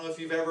 6. I don't know if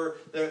you've ever,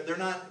 they're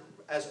not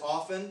as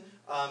often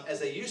as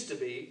they used to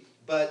be,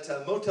 but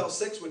Motel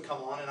 6 would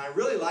come on, and I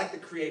really like the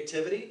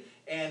creativity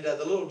and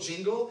the little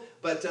jingle.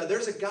 But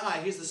there's a guy,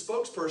 he's the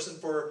spokesperson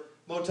for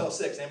Motel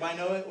 6. Anybody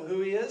know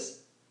who he is?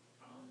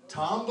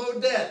 Tom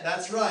Bodette.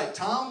 That's right,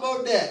 Tom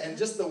Bodette. And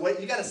just the way,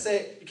 you got to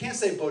say, you can't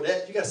say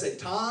Bodette, you got to say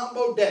Tom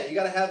Bodette. You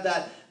got to have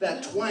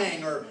that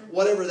twang or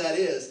whatever that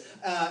is.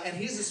 And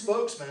he's the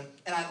spokesman.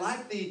 And I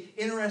like the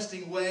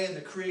interesting way and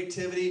the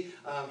creativity.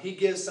 He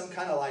gives some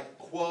kind of like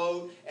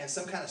quote and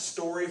some kind of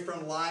story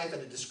from life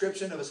and a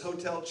description of his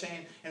hotel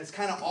chain. And it's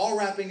kind of all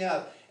wrapping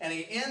up. And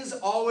he ends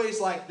always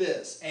like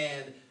this.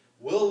 And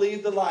we'll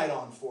leave the light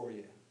on for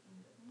you.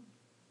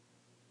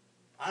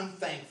 I'm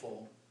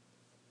thankful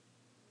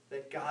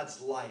that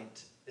God's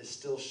light is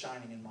still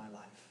shining in my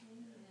life.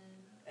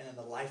 And in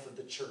the life of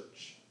the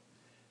church.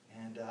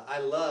 And I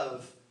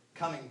love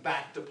coming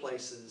back to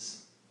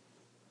places,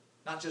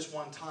 not just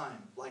one time,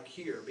 like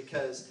here,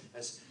 because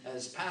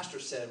as Pastor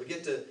said, we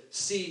get to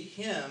see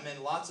Him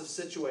in lots of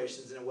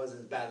situations, and it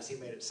wasn't as bad as he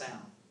made it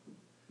sound.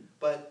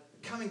 but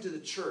coming to the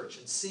church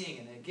and seeing,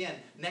 and again,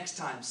 next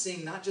time,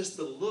 seeing not just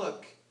the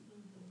look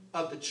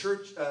of the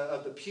church,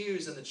 of the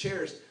pews and the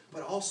chairs,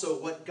 but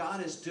also what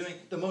God is doing.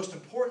 The most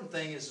important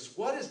thing is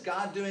what is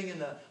God doing in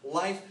the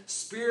life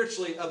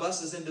spiritually of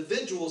us as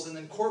individuals and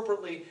then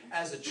corporately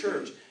as a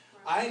church.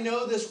 I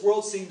know this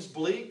world seems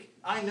bleak.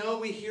 I know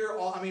we hear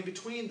all,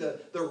 between the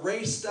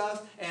race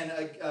stuff and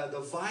the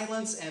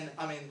violence and,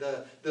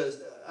 the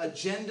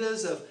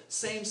agendas of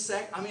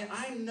same-sex.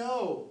 I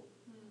know.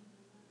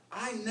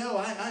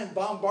 I'm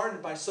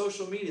bombarded by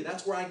social media.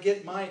 That's where I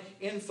get my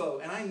info.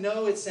 And I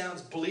know it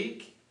sounds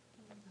bleak.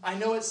 I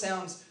know it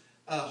sounds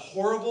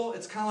horrible.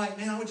 It's kind of like,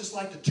 man, I would just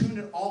like to tune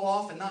it all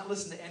off and not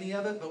listen to any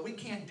of it. But we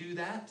can't do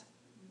that.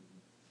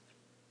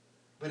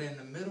 But in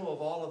the middle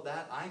of all of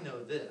that, I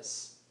know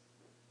this,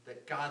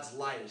 that God's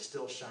light is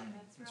still shining.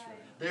 That's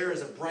right. There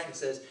is a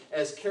brightness,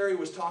 as Carrie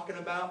was talking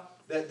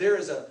about, that there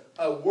is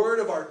a word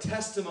of our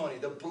testimony,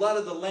 the blood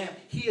of the Lamb.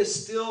 He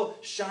is still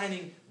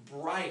shining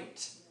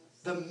bright.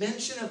 The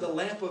mention of the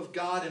lamp of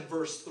God in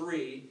verse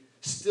 3,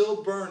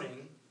 still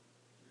burning,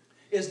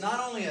 is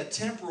not only a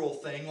temporal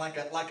thing, like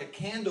a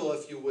candle,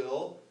 if you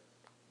will,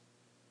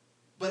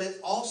 but it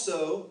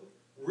also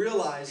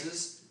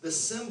realizes the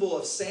symbol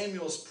of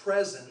Samuel's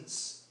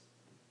presence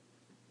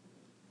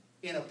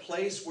in a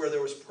place where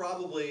there was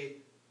probably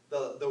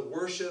the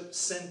worship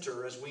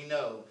center, as we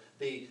know,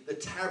 the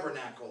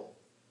tabernacle.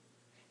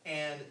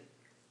 And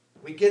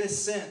we get a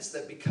sense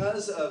that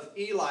because of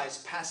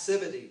Eli's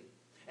passivity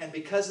and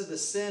because of the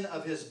sin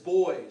of his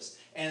boys,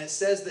 and it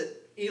says that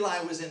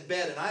Eli was in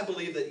bed, and I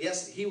believe that,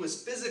 yes, he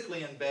was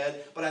physically in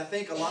bed, but I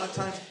think a lot of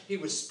times he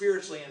was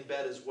spiritually in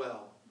bed as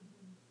well.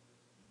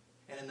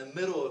 And in the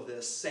middle of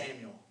this,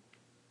 Samuel,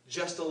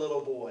 just a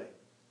little boy,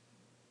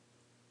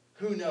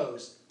 who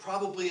knows,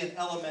 probably in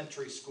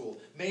elementary school,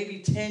 maybe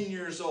 10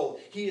 years old.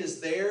 He is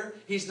there.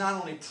 He's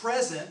not only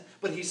present,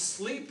 but he's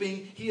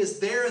sleeping. He is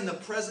there in the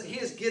present.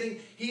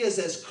 He is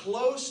as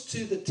close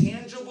to the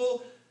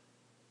tangible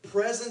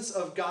presence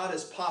of God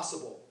as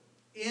possible.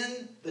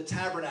 In the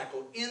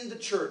tabernacle, in the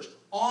church,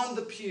 on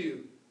the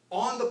pew,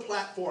 on the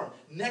platform,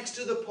 next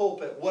to the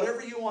pulpit,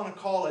 whatever you want to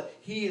call it,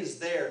 he is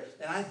there.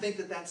 And I think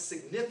that that's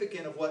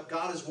significant of what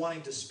God is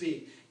wanting to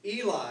speak.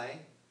 Eli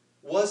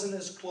wasn't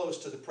as close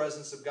to the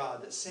presence of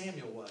God that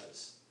Samuel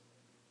was,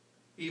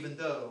 even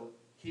though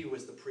he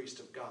was the priest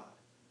of God.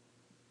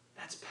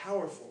 That's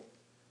powerful.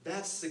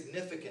 That's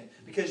significant.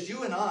 Because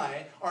you and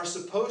I are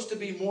supposed to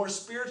be more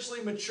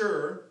spiritually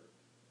mature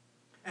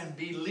and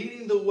be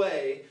leading the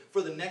way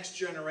for the next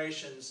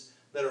generations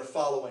that are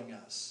following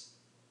us.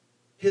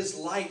 His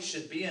light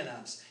should be in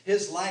us.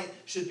 His light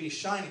should be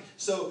shining.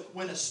 So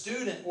when a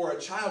student or a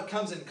child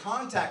comes in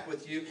contact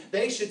with you,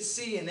 they should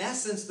see, in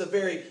essence, the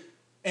very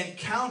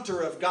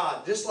encounter of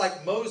God. Just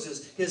like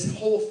Moses, his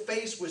whole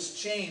face was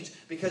changed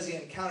because he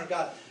encountered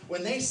God.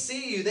 When they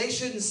see you, they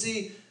shouldn't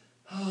see,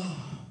 I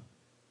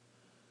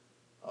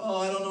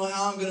don't know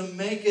how I'm going to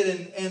make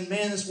it, and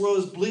man, this world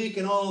is bleak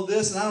and all of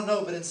this, and I don't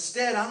know. But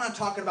instead, I'm not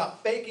talking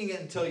about faking it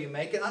until you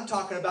make it. I'm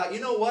talking about, you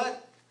know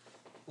what?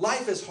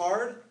 Life is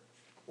hard.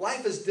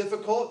 Life is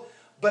difficult,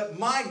 but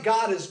my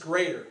God is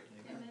greater.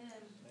 Amen.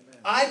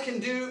 I can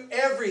do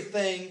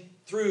everything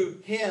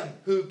through Him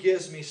who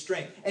gives me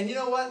strength. And you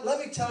know what? Let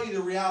me tell you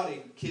the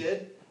reality,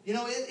 kid. You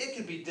know, it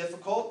can be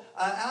difficult.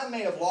 I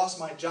may have lost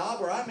my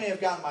job, or I may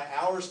have gotten my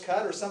hours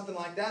cut or something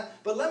like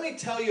that. But let me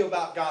tell you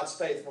about God's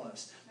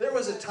faithfulness. There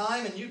was a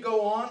time, and you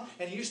go on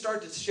and you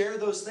start to share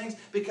those things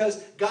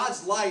because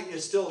God's light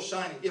is still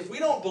shining. If we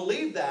don't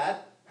believe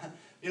that,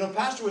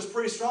 Pastor was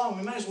pretty strong.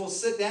 We may as well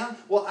sit down.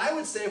 Well, I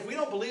would say if we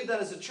don't believe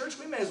that as a church,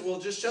 we may as well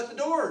just shut the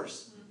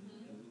doors.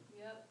 Mm-hmm.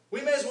 Yep.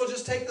 We may as well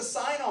just take the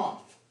sign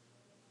off.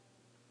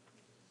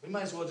 We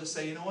might as well just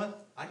say, you know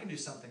what? I can do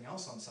something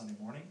else on Sunday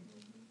morning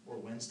or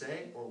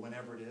Wednesday or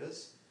whenever it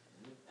is.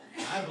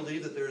 I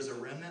believe that there is a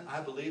remnant.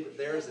 I believe that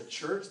there is a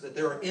church, that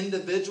there are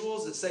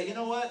individuals that say, you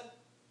know what?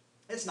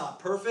 It's not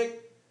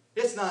perfect.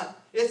 It's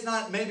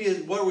not maybe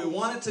where we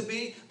want it to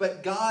be,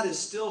 but God is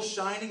still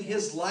shining.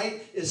 His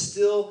light is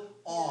still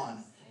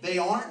on. They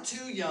aren't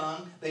too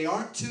young, they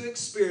aren't too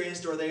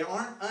experienced, or they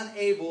aren't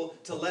unable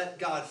to let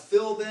God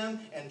fill them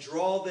and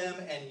draw them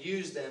and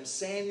use them.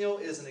 Samuel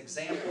is an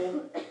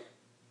example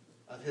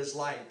of his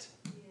light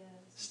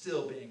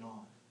still being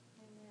on.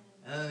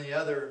 And then the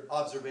other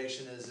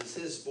observation is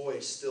his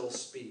voice still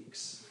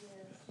speaks.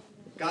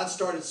 God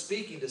started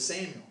speaking to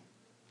Samuel.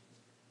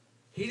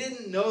 He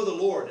didn't know the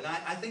Lord. And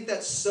I think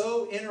that's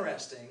so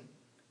interesting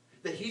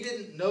that he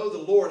didn't know the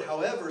Lord.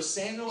 However,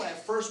 Samuel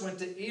at first went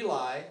to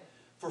Eli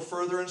for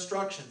further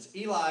instructions.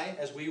 Eli,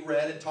 as we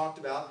read and talked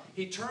about,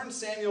 he turned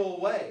Samuel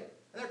away.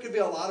 And there could be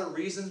a lot of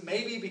reasons.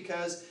 Maybe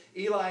because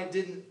Eli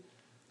didn't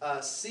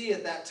see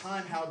at that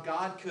time how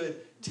God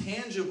could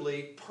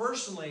tangibly,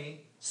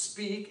 personally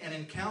speak and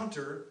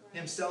encounter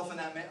himself in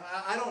that man.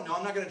 I don't know.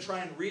 I'm not going to try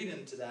and read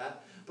into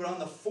that. But on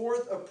the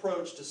fourth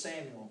approach to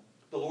Samuel,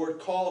 the Lord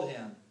called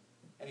him.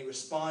 And he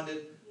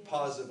responded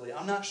positively.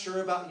 I'm not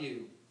sure about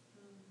you.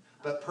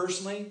 But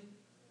personally,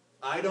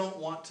 I don't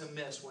want to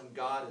miss when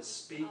God is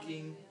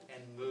speaking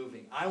and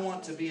moving. I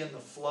want to be in the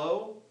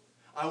flow.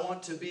 I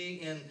want to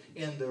be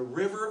in the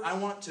river. I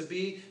want to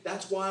be,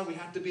 that's why we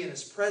have to be in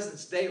His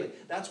presence daily.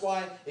 That's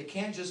why it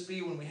can't just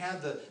be when we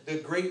have the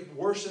great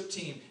worship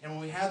team and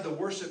when we have the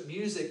worship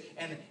music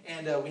and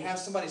we have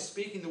somebody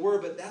speaking the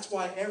word, but that's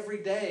why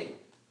every day,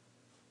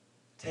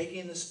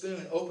 taking the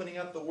spoon, opening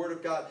up the Word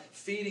of God,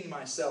 feeding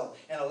myself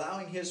and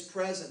allowing His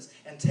presence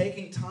and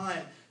taking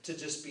time to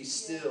just be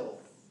still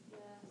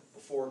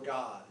before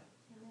God.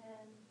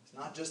 Amen. It's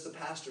not just the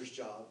pastor's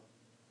job.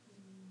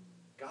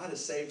 God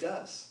has saved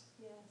us.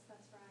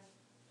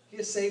 He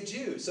has saved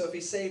you. So if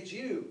He saved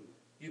you,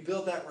 you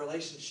build that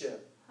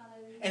relationship.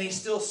 Hallelujah. And He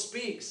still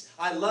speaks.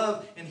 I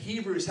love in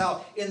Hebrews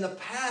how in the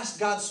past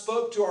God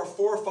spoke to our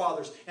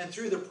forefathers and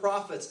through the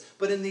prophets.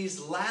 But in these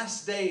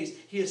last days,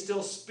 He is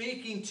still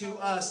speaking to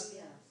us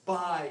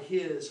by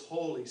His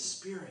Holy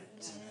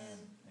Spirit.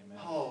 Amen.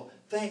 Oh,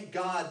 thank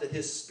God that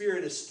His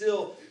Spirit is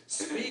still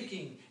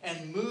speaking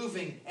and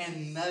moving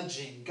and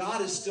nudging. God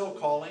is still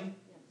calling.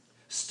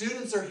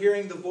 Students are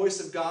hearing the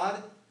voice of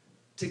God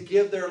to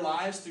give their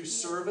lives through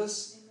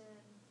service.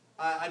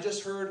 I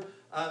just heard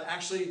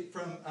actually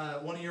from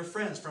one of your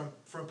friends,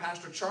 from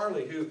Pastor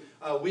Charlie, who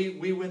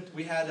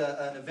we had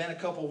an event a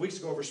couple of weeks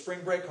ago over spring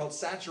break called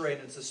Saturate.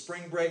 It's a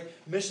spring break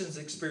missions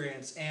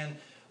experience. And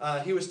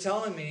he was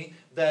telling me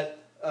that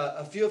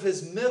a few of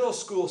his middle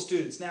school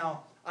students,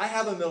 now I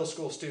have a middle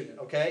school student,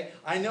 okay?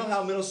 I know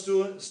how middle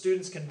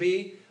students can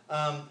be.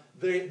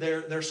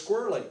 They're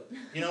squirrely.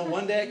 You know,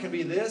 one day it can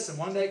be this and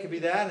one day it can be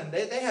that, and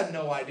they have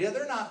no idea.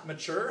 They're not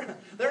mature.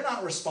 They're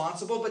not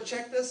responsible. But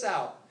check this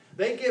out.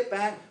 They get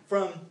back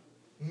from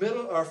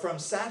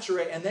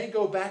Saturate and they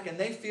go back and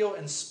they feel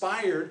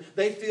inspired.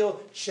 They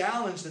feel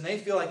challenged and they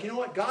feel like, you know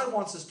what? God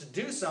wants us to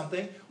do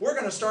something. We're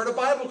going to start a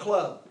Bible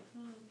club.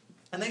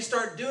 And they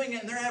start doing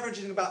it and they're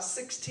averaging about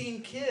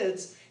 16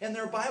 kids in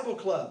their Bible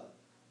club.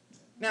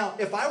 Now,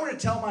 if I were to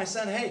tell my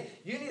son, hey,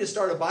 you need to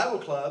start a Bible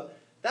club,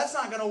 that's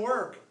not going to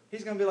work.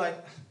 He's going to be like,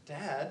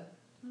 Dad,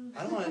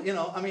 I don't want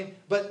to,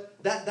 but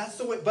that's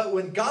the way. But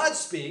when God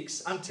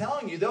speaks, I'm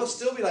telling you, they'll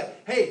still be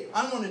like, hey,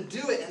 I want to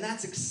do it. And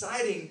that's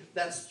exciting.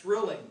 That's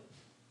thrilling.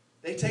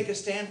 They take a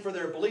stand for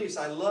their beliefs.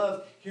 I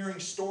love hearing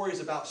stories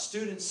about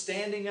students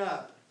standing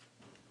up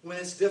when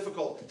it's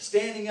difficult,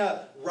 standing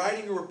up,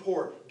 writing a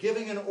report,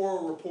 giving an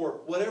oral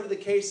report, whatever the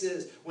case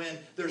is, when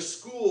there's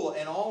school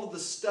and all of the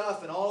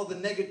stuff and all of the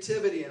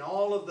negativity and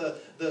all of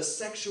the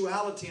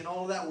sexuality and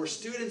all of that, where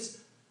students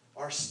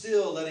are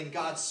still letting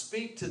God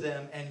speak to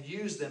them and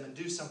use them and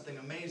do something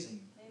amazing.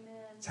 Amen.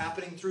 It's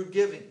happening through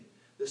giving.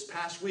 This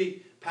past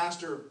week,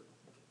 Pastor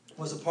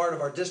was a part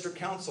of our district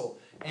council,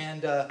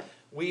 and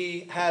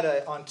we had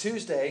on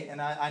Tuesday,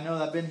 and I know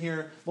I've been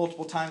here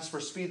multiple times for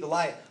Speed the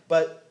Light,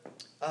 but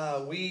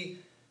we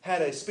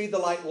had a Speed the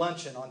Light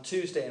luncheon on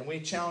Tuesday, and we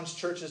challenged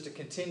churches to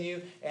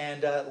continue.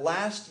 And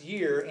last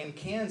year in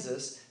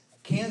Kansas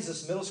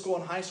middle school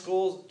and high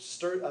school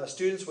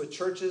students with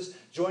churches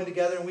joined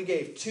together, and we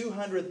gave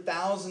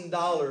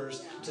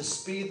 $200,000 to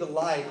Speed the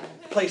Light,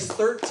 placed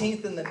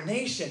 13th in the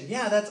nation.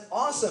 Yeah, that's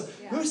awesome.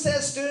 Yeah. Who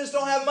says students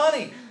don't have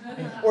money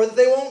or that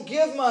they won't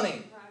give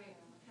money? Right.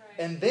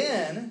 And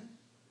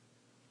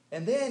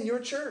then your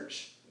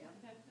church.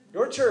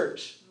 Your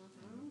church.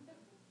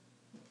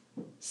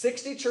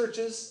 60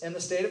 churches in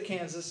the state of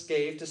Kansas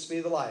gave to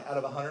Speed the Light out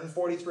of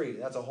 143.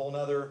 That's a whole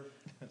nother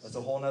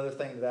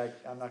thing that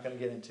I'm not going to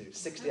get into.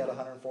 60 out of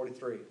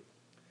 143.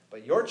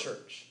 But your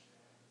church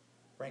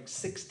ranked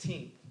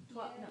 16th.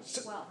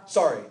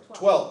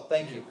 12.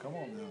 Thank you. Come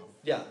on now.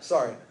 Yeah,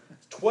 sorry.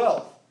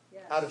 12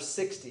 out of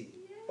 60.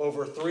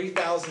 Over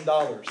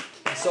 $3,000.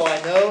 And so I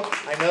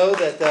know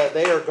that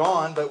they are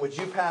gone, but would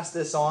you pass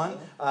this on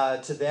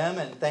to them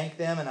and thank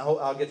them? And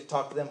I'll get to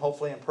talk to them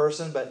hopefully in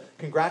person. But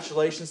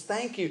congratulations.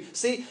 Thank you.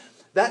 See,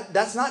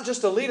 that's not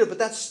just a leader, but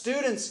that's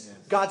students. Yes.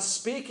 God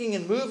speaking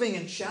and moving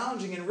and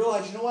challenging and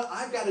realize, you know what?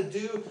 I've got to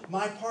do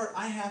my part.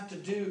 I have to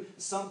do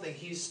something.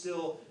 He's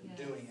still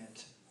doing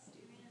it.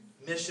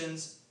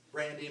 Missions,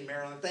 Brandy and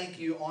Marilyn, thank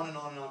you. On and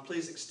on and on.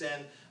 Please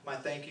extend my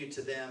thank you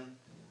to them.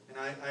 And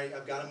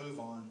I've got to move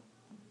on.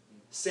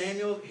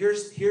 Samuel,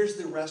 here's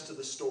the rest of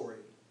the story.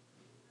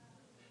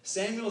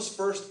 Samuel's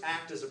first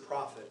act as a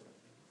prophet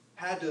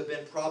had to have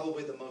been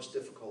probably the most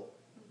difficult.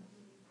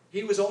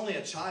 He was only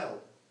a child.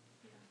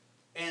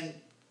 And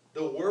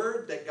the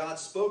word that God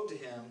spoke to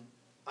him,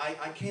 I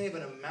can't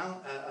even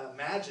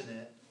imagine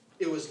it.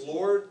 It was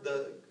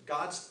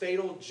God's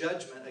fatal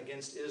judgment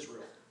against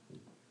Israel.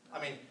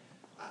 I mean,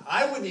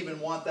 I wouldn't even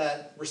want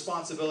that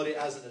responsibility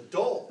as an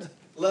adult,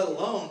 let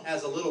alone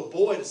as a little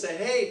boy, to say,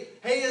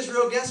 hey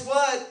Israel, guess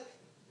what?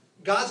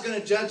 God's going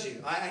to judge you.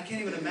 I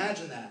can't even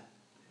imagine that.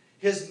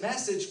 His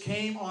message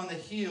came on the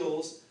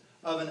heels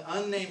of an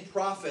unnamed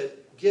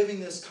prophet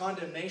giving this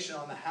condemnation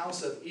on the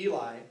house of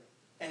Eli,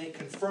 and it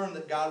confirmed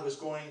that God was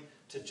going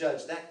to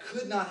judge. That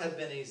could not have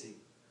been easy.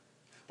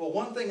 But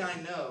one thing I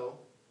know,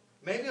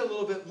 maybe a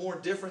little bit more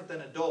different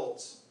than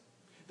adults,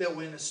 that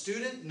when a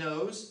student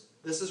knows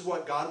this is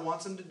what God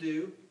wants them to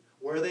do,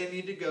 where they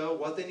need to go,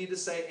 what they need to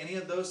say, any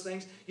of those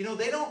things,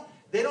 they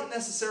they don't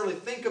necessarily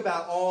think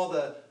about all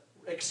the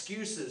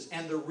excuses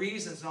and the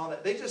reasons and all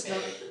that. They just know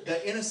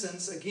the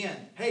innocence, again,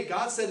 hey,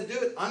 God said to do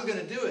it, I'm going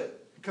to do it.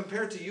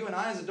 Compared to you and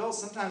I as adults,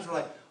 sometimes we're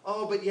like,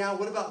 oh, but yeah,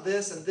 what about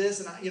this and this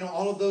and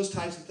all of those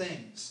types of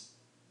things.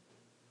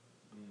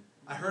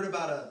 I heard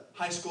about a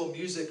high school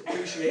music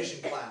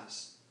appreciation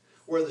class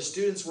where the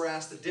students were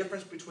asked the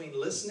difference between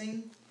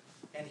listening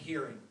and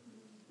hearing.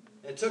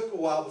 And it took a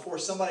while before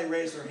somebody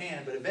raised their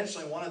hand, but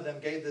eventually one of them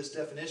gave this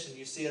definition.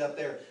 You see it up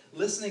there.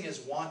 Listening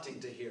is wanting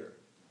to hear.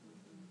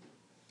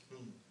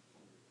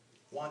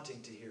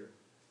 Wanting to hear.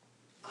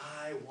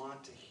 I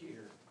want to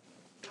hear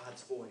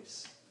God's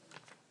voice.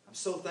 I'm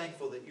so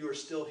thankful that you are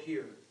still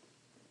here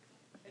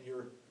and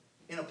you're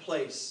in a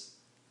place.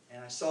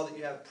 And I saw that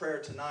you have prayer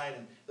tonight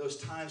and those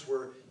times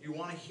where you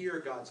want to hear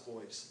God's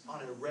voice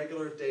on a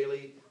regular,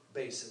 daily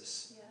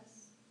basis.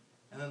 Yes.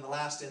 And then the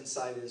last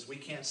insight is we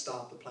can't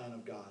stop the plan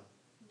of God.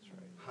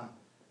 That's right.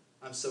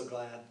 I'm so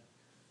glad.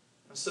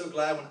 I'm so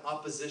glad when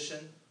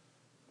opposition,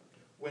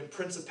 when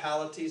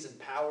principalities and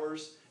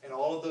powers and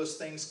all of those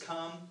things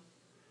come,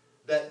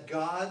 that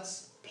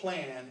God's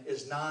plan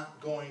is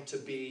not going to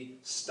be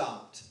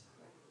stopped.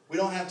 We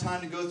don't have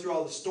time to go through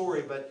all the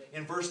story, but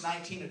in verse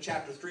 19 of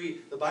chapter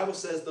 3, the Bible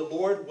says the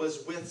Lord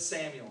was with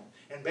Samuel.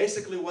 And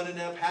basically what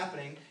ended up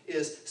happening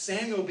is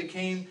Samuel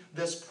became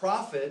this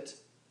prophet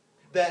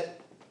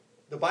that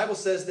the Bible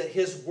says that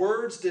his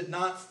words did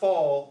not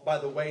fall by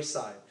the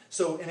wayside.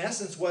 So in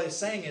essence what he's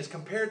saying is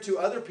compared to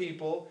other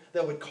people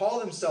that would call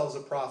themselves a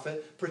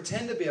prophet,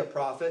 pretend to be a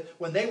prophet,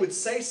 when they would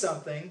say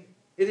something,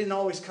 it didn't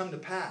always come to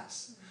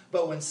pass.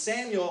 But when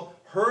Samuel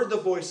heard the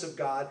voice of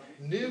God,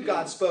 knew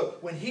God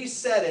spoke, when he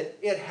said it,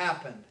 it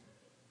happened.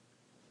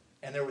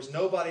 And there was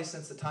nobody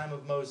since the time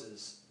of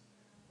Moses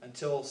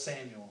until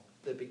Samuel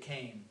that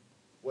became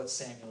what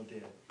Samuel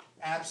did.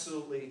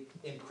 Absolutely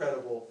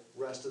incredible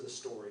rest of the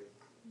story.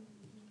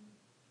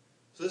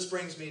 So this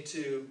brings me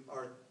to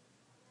our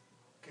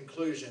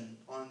conclusion.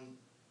 On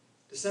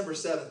December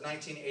 7th,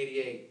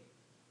 1988,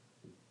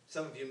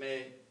 some of you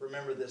may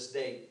remember this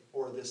date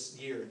or this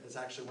year. It's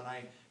actually when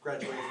I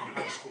graduated from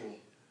high school.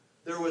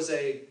 There was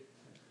an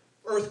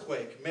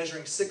earthquake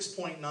measuring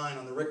 6.9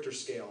 on the Richter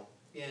scale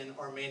in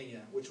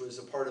Armenia, which was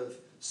a part of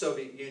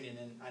Soviet Union.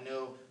 And I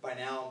know by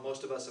now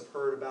most of us have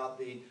heard about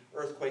the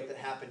earthquake that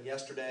happened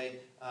yesterday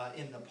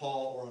in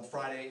Nepal, or on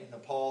Friday in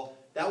Nepal.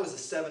 That was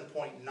a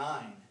 7.9.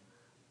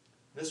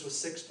 This was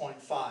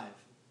 6.5.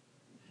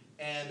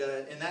 And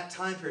in that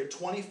time period,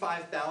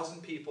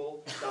 25,000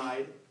 people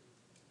died.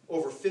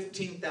 Over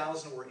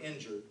 15,000 were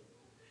injured.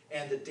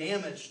 And the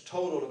damage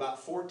totaled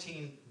about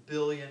 $14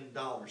 billion.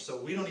 So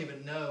we don't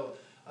even know,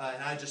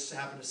 and I just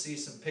happened to see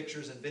some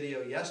pictures and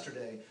video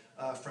yesterday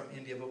from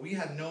India, but we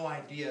have no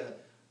idea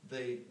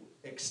the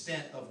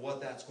extent of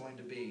what that's going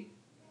to be.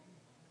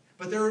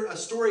 But a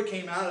story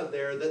came out of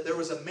there that there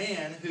was a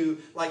man who,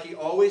 like he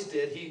always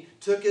did, he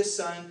took his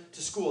son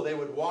to school. They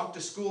would walk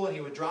to school and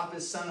he would drop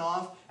his son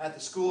off at the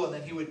school, and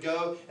then he would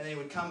go and then he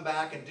would come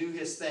back and do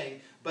his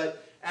thing.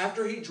 But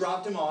after he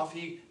dropped him off,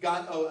 he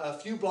got a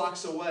few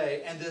blocks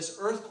away and this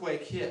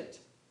earthquake hit.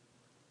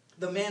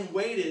 The man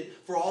waited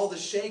for all the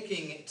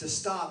shaking to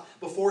stop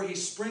before he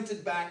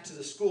sprinted back to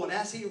the school. And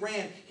as he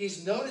ran,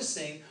 he's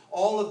noticing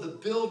all of the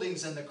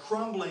buildings and the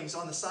crumblings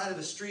on the side of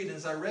the street. And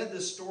as I read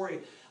this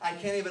story, I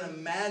can't even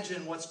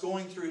imagine what's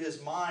going through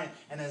his mind.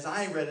 And as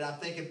I read it, I'm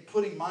thinking,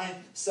 putting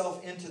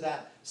myself into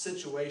that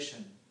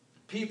situation.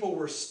 People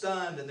were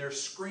stunned and their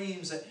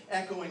screams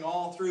echoing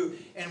all through.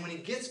 And when he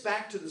gets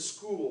back to the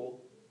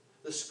school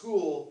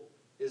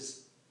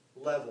is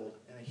leveled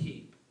in a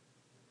heap.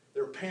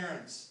 There are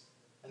parents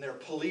and there are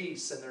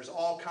police and there's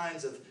all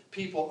kinds of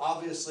people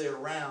obviously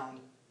around,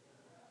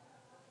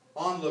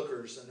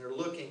 onlookers, and they're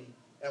looking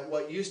at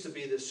what used to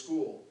be this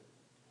school.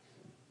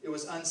 It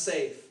was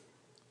unsafe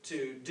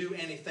to do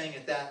anything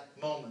at that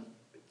moment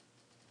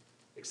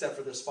except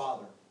for this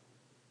father.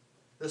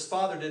 This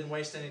father didn't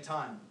waste any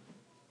time.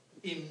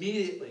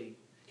 Immediately,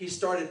 he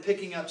started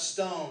picking up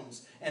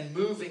stones and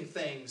moving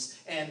things.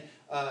 And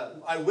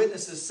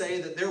eyewitnesses say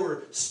that there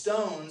were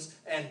stones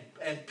and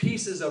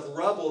pieces of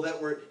rubble that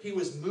he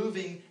was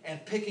moving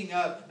and picking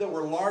up that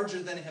were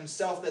larger than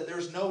himself, that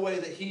there's no way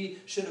that he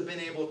should have been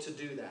able to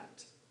do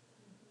that.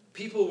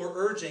 People were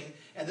urging,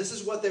 and this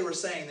is what they were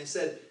saying. They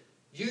said,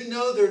 you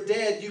know they're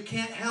dead, you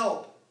can't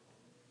help.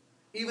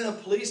 Even a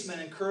policeman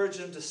encouraged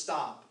him to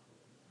stop.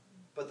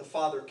 But the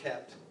father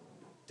kept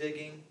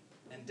digging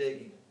and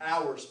digging.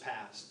 Hours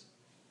passed.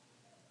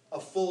 A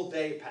full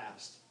day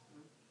passed.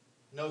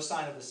 No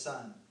sign of his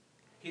son.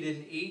 He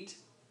didn't eat.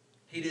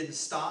 He didn't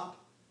stop.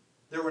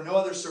 There were no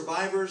other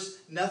survivors,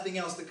 nothing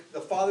else.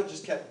 The father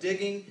just kept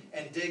digging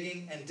and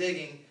digging and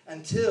digging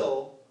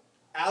until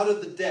out of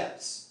the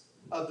depths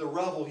of the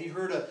rubble, he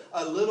heard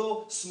a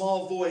little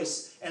small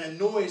voice and a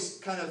noise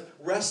kind of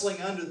wrestling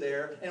under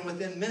there. And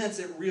within minutes,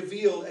 it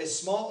revealed a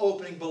small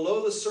opening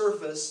below the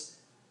surface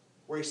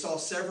where he saw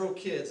several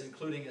kids,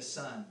 including his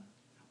son.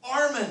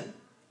 Armin,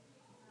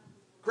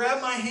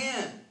 grab my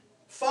hand.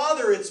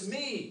 Father, it's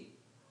me.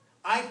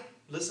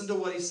 Listen to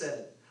what he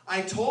said.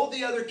 I told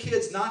the other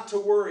kids not to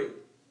worry.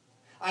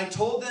 I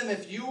told them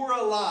if you were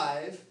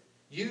alive,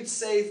 you'd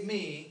save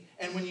me,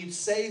 and when you'd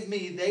save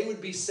me, they would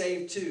be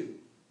saved too.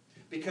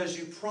 Because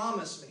you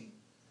promised me,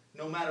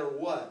 no matter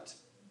what,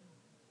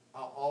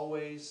 I'll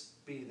always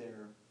be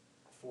there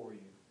for you.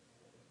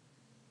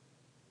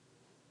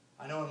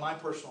 I know in my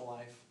personal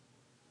life,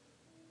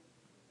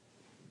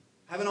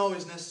 I haven't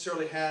always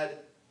necessarily had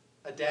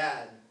a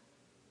dad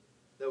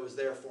that was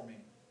there for me.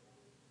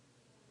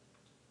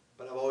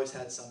 But I've always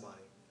had somebody.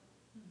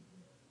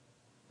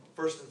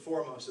 First and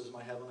foremost is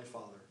my Heavenly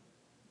Father.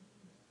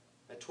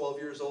 At 12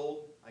 years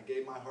old, I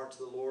gave my heart to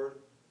the Lord,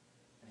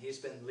 and He's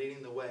been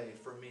leading the way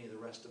for me the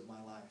rest of my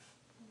life.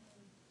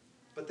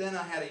 But then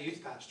I had a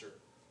youth pastor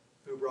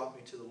who brought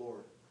me to the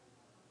Lord.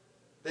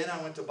 Then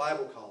I went to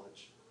Bible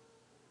college,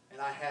 and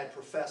I had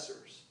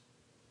professors.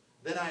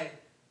 Then I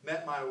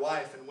met my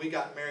wife, and we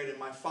got married, and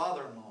my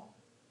father-in-law.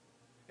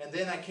 And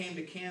then I came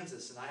to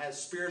Kansas, and I had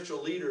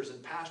spiritual leaders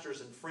and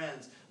pastors and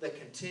friends that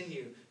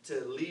continue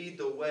to lead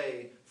the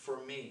way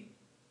for me.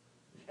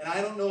 And I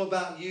don't know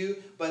about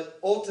you, but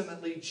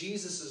ultimately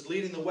Jesus is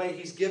leading the way.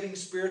 He's giving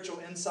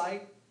spiritual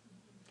insight.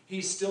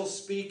 He's still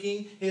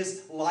speaking.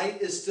 His light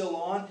is still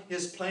on.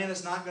 His plan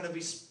is not going to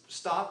be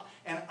stopped.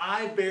 And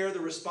I bear the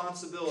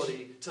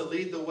responsibility to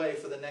lead the way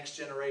for the next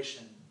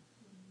generation.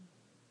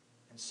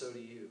 And so do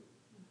you.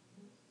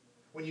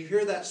 When you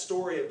hear that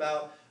story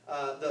about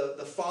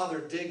the father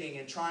digging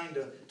and trying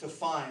to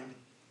find,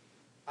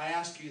 I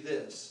ask you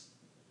this.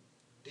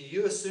 Do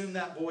you assume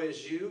that boy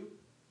is you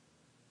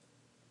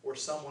or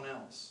someone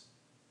else?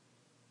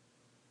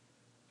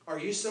 Are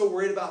you so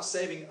worried about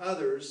saving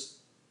others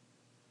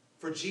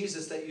for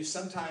Jesus that you've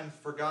sometimes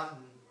forgotten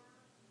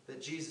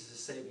that Jesus is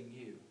saving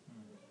you?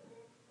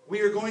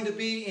 We are going to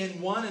be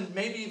in one and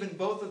maybe even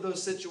both of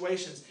those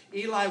situations.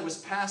 Eli was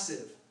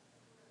passive.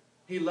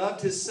 He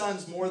loved his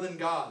sons more than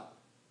God.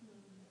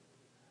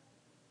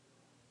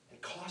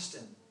 It cost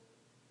him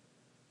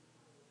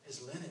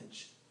his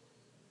lineage.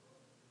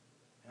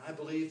 And I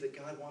believe that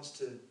God wants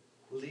to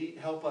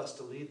help us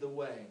to lead the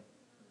way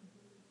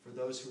for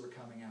those who are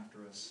coming after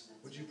us.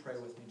 Would you pray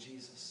with me,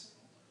 Jesus?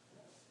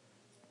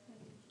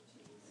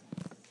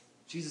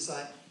 Jesus,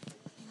 I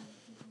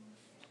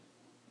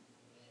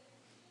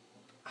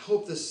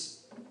hope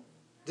this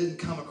didn't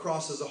come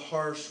across as a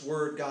harsh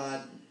word,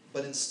 God,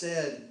 but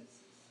instead,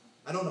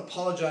 I don't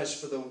apologize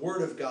for the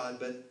word of God,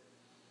 but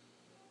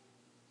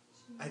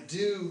I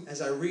do,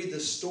 as I read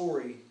this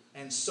story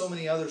and so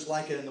many others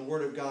like it in the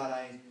Word of God,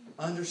 I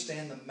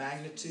understand the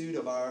magnitude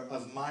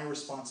of my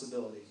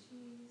responsibility.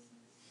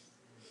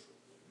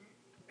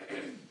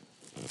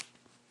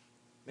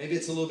 Maybe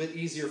it's a little bit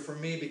easier for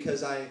me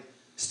because I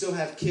still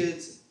have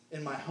kids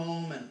in my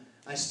home and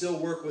I still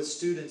work with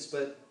students,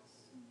 but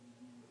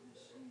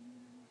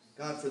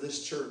God, for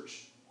this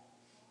church,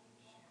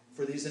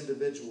 for these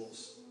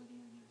individuals,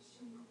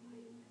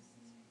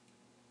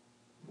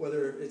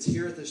 whether it's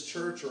here at this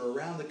church or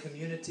around the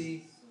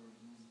community,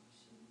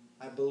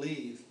 I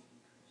believe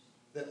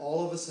that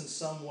all of us in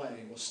some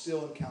way will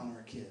still encounter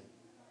a kid,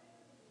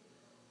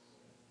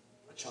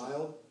 a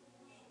child,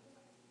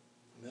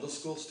 a middle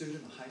school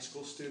student, a high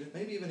school student,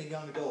 maybe even a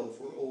young adult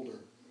if we're older.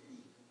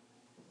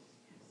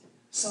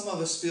 Some of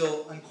us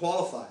feel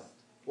unqualified.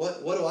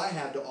 What do I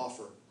have to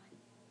offer?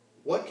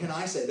 What can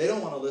I say? They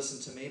don't want to listen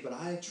to me, but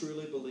I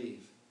truly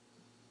believe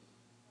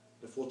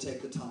that if we'll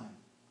take the time,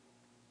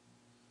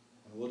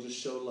 we'll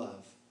just show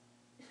love.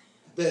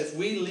 That if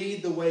we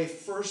lead the way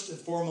first and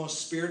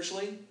foremost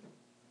spiritually,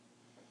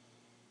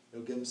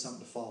 it'll give them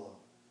something to follow.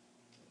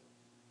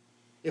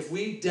 If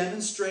we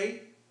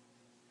demonstrate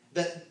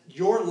that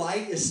your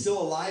light is still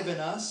alive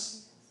in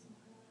us,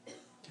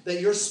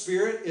 that your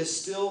Spirit is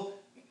still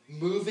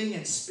moving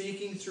and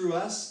speaking through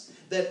us,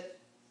 that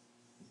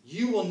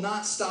you will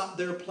not stop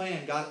their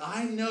plan, God,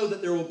 I know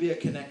that there will be a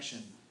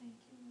connection.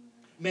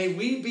 May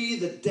we be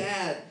the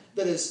dad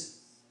that is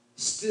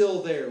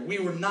still there. We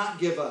will not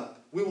give up.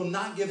 We will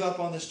not give up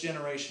on this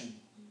generation.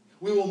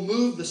 We will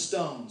move the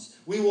stones.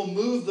 We will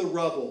move the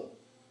rubble.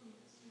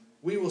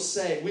 We will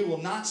say, we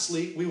will not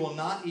sleep. We will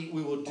not eat.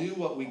 We will do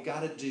what we got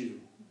to do.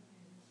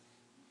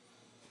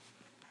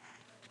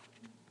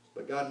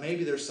 But God,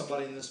 maybe there's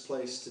somebody in this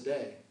place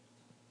today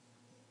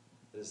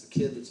that is the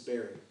kid that's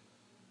buried.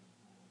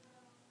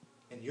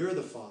 And you're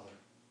the Father.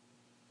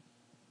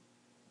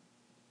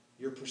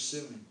 You're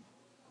pursuing.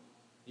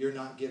 You're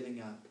not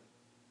giving up.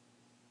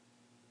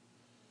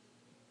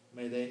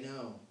 May they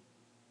know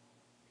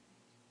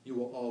you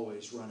will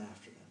always run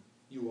after them.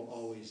 You will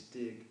always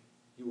dig.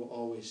 You will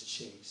always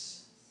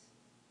chase.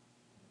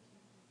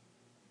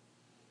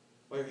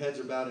 While your heads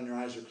are bowed and your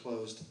eyes are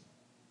closed,